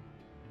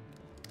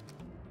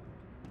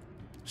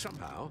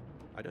 Somehow,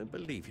 I don't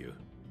believe you.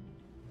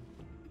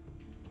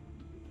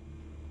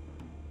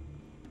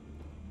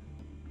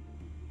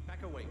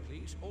 Back away,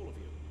 please, all of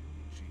you.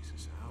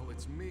 Jesus, Al,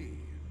 it's me,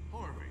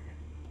 Harvey.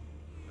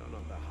 No,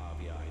 not the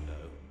Harvey I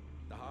know.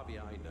 The Harvey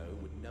I know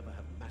would never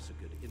have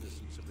massacred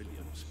innocent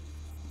civilians.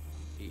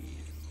 He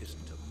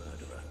isn't a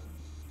murderer.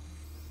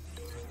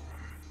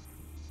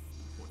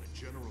 When a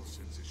general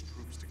sends his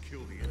troops to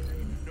kill the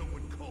enemy, no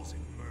one calls it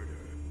murder.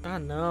 Ah,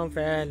 não,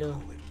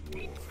 velho.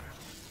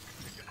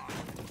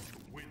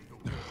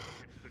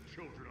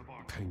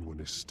 Penguin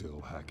is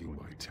still hacking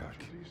my tech.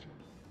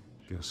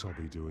 Guess I'll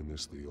be doing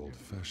this the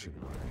old-fashioned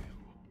way.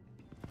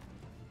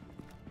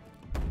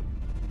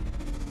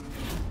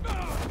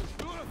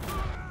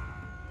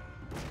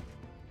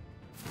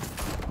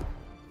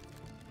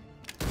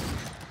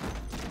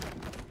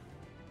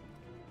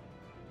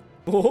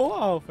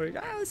 Boa, Alfred.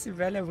 Ah, esse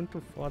velho é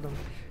muito foda,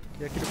 mano.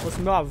 Queria que ele fosse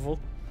meu avô.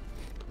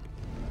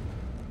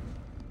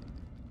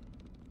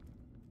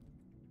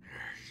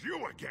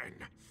 You again.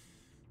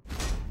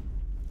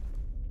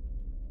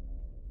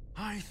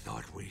 I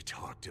thought we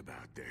talked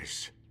about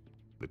this.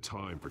 The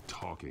time for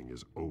talking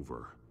is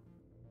over.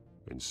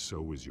 And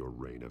so is your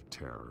reign of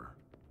terror.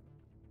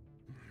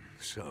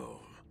 So,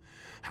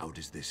 how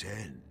does this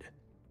end?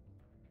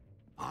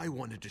 I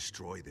want to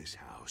destroy this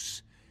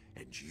house,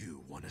 and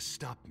you want to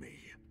stop me.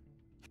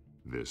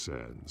 This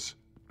ends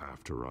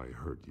after I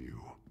hurt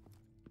you.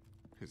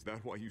 Is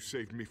that why you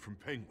saved me from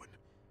Penguin?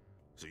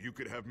 So you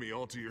could have me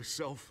all to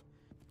yourself?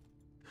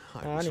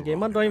 Ah, ninguém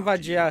mandou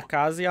invadir a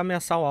casa e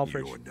ameaçar o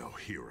Alfred. You're no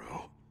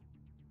hero.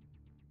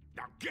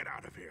 Now get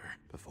out of here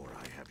before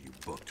I have you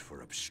booked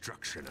for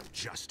obstruction of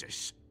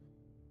justice.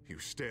 You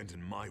stand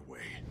in my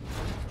way.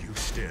 You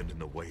stand in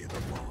the way of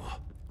the law.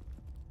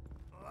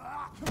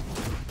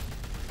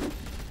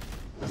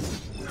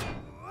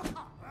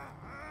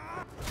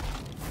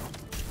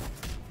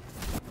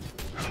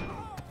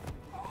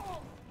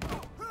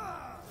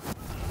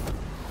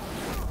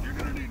 You're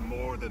gonna need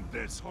more than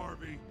this,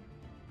 Harvey.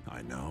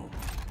 I know.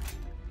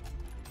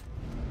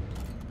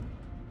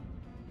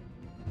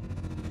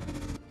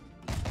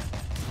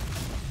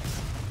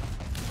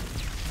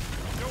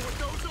 Know what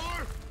those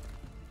are?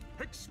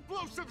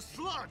 Explosive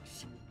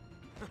slugs!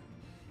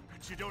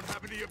 Bet you don't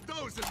have any of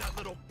those in that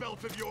little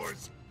belt of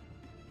yours.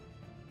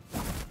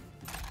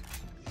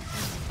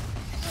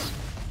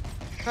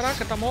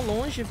 Caraca, tá mó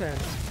longe, velho.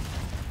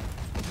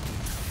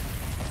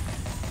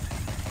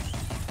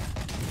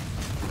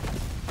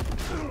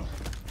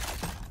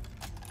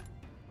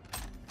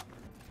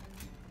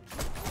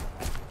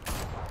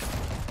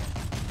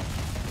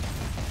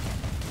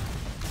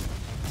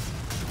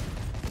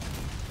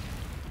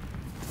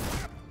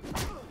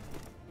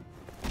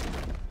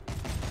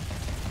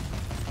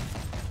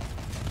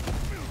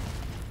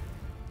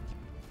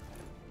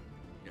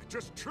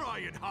 Just try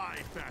and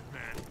hide,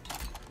 Batman.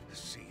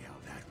 See how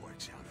that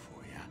works out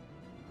for you.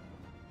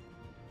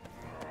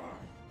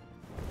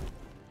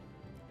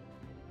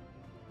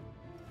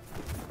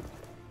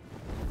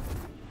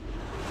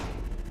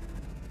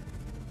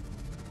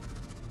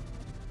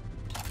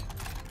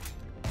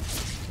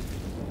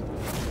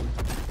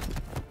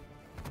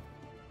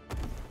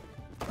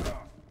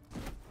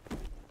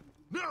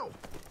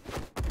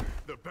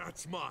 The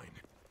bat's mine.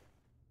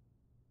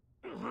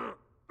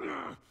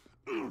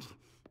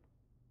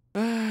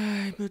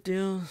 Ai, meu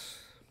Deus.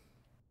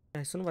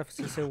 Isso não vai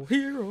fazer seu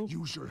hero.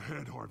 Use your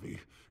head, Harvey.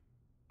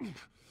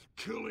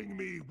 Killing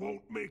me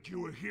won't make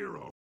you a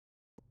hero.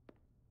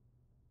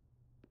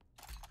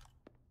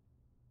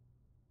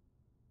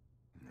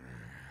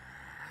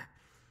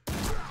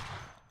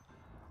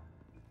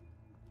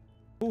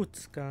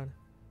 Putz, cara.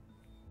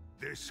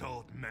 This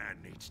old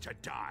man needs to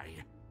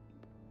die.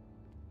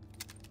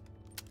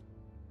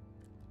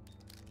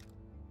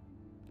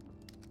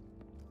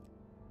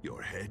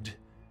 Your head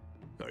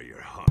or your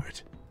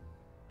heart?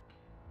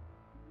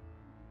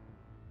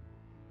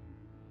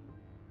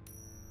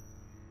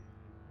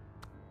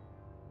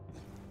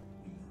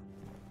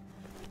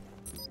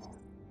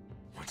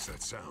 What's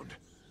that sound?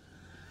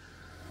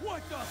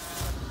 What the?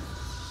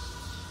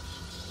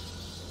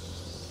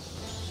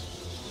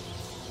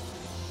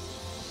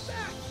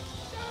 Back!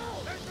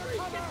 No! There's the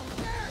cover!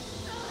 Yes!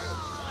 No!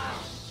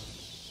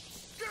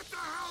 Get the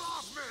hell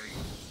off me!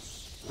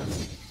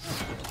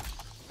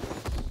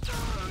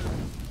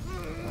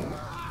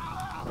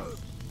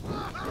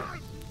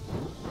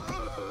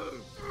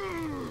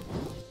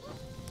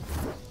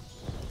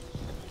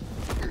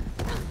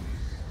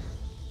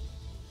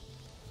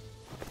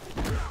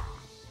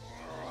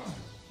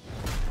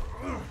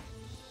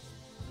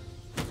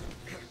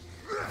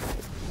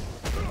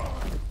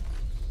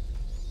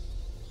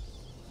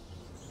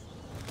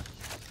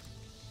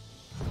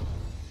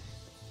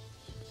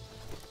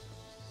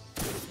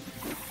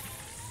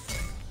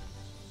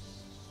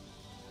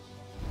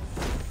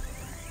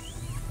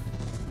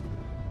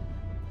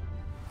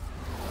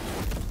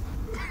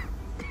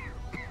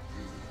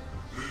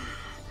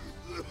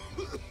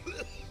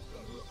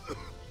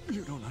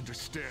 You don't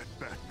understand,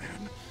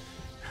 Batman.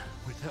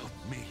 Without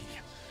me,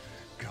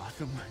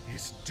 Gotham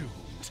is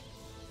doomed.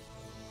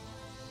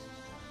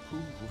 Who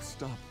will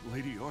stop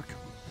Lady Arkham?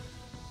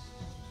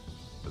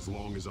 As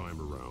long as I'm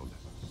around,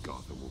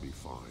 Gotham will be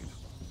fine.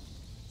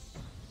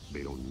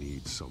 They don't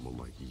need someone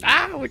like you.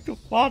 Ah, muito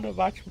foda,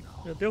 Batman.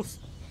 Meu Deus.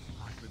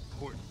 I'm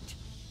important.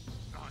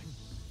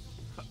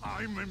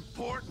 I'm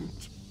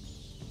important.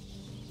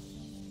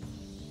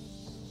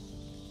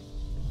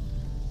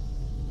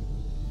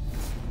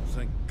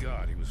 Thank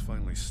God he was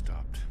finally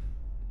stopped.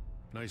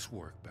 Nice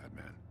work,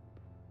 Batman.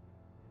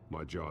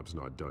 My job's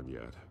not done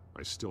yet.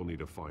 I still need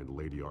to find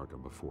Lady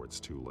Arkham before it's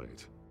too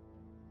late.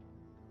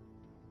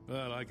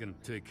 Well, I can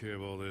take care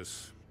of all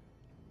this.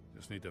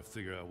 Just need to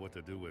figure out what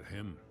to do with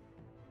him.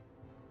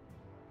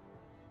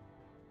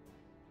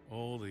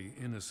 All the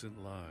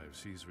innocent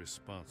lives he's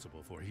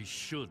responsible for. He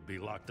should be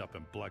locked up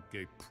in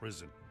Blackgate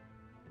Prison.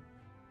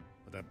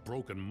 But that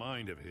broken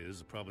mind of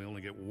his will probably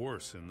only get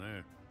worse in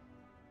there.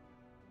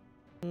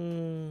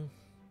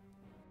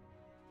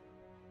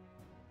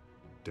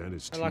 Den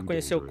is too Vai lá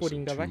conhecer o dangerous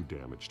and Coringa, vai. too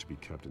damaged to be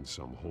kept in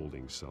some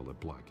holding cell at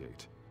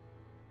Blackgate.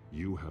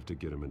 You have to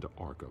get him into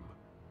Arkham.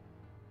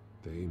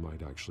 They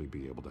might actually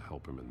be able to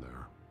help him in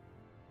there.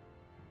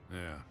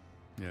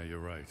 Yeah, you're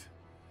right.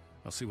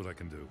 I'll see what I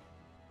can do.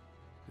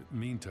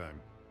 Meantime,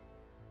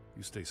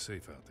 you stay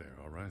safe out there,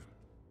 all right?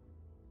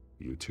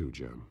 You too,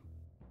 Jim.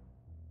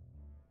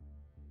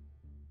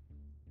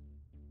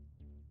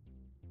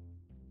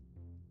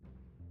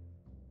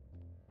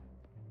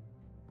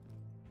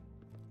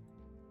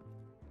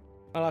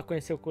 Vai lá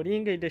conhecer o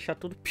Coringa e deixar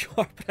tudo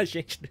pior pra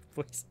gente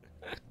depois.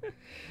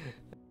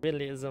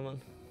 Beleza, mano.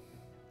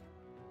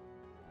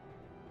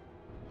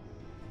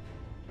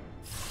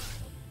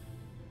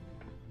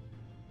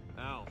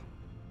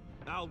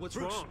 Al, what's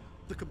Bruce, wrong?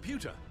 the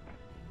computer.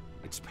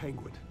 It's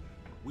Penguin.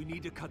 We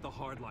need to cut the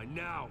hard line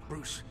now.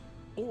 Bruce,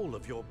 all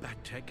of your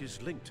bat tech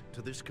is linked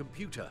to this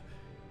computer.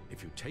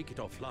 If you take it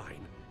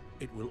offline,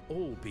 it will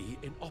all be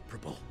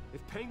inoperable.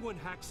 If Penguin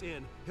hacks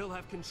in, he'll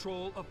have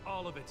control of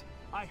all of it.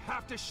 I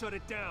have to shut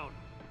it down.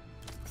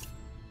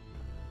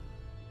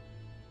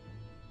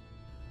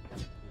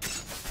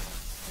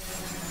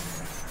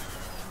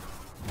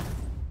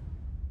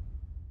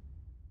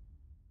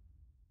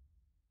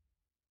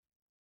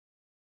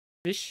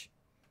 Vixe.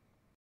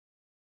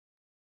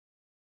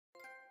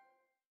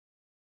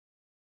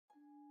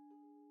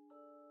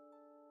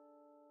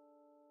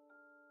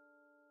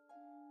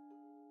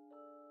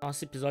 Nossa,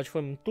 esse episódio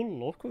foi muito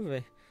louco,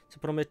 velho. Você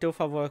prometeu o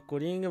favor a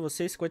Coringa,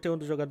 você e 51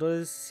 dos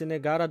jogadores se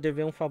negaram a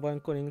dever um favor a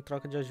Coringa em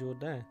troca de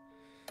ajuda,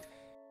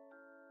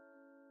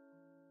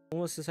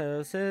 Como você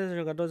saiu? Vocês,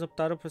 jogadores,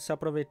 optaram por se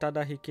aproveitar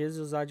da riqueza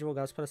e usar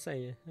advogados para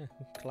sair.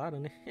 Claro,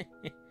 né?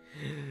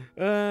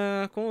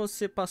 Como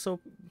você passou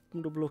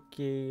do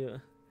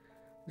bloqueio?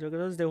 Os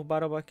jogadores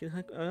derrubaram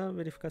a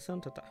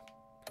verificação, tá.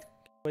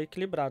 Foi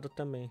equilibrado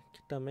também.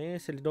 Que também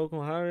se lidou com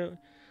Harry,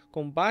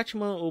 com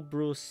Batman ou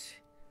Bruce.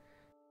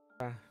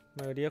 Tá,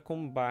 maioria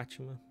com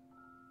Batman.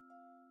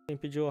 Quem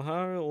pediu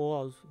Harry ou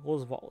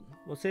Oswald?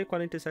 Você,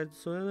 47 do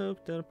Sul,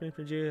 optaram para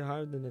impedir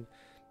Harry.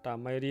 Tá, a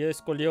maioria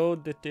escolheu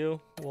deter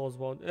o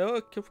Oswald.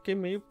 Eu fiquei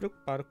meio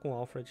preocupado com o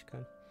Alfred,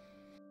 cara.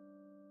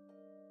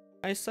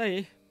 É isso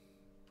aí.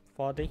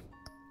 Foda, hein?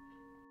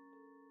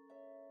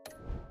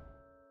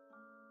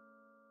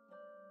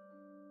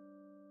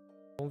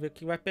 Vamos ver o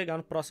que vai pegar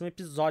no próximo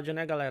episódio,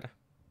 né, galera?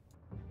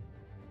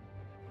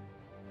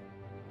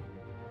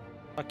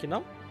 Aqui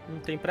não? Não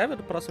tem prévia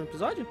do próximo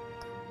episódio?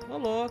 Ô,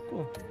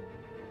 louco.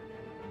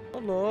 Ô,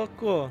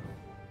 louco.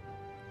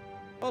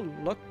 Ô,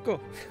 louco.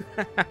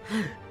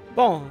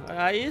 Bom,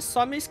 aí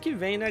só mês que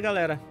vem, né,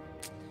 galera?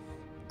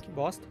 Que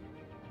bosta.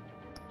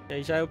 E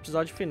aí já é o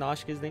episódio final.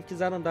 Acho que eles nem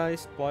quiseram dar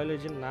spoiler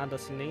de nada,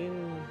 assim, nem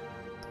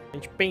a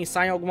gente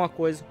pensar em alguma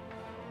coisa.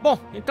 Bom,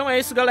 então é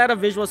isso, galera.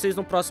 Vejo vocês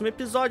no próximo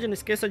episódio. Não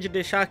esqueça de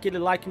deixar aquele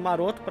like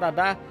maroto pra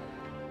dar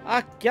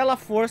aquela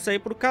força aí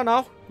pro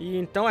canal. E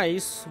então é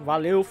isso.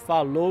 Valeu,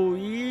 falou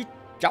e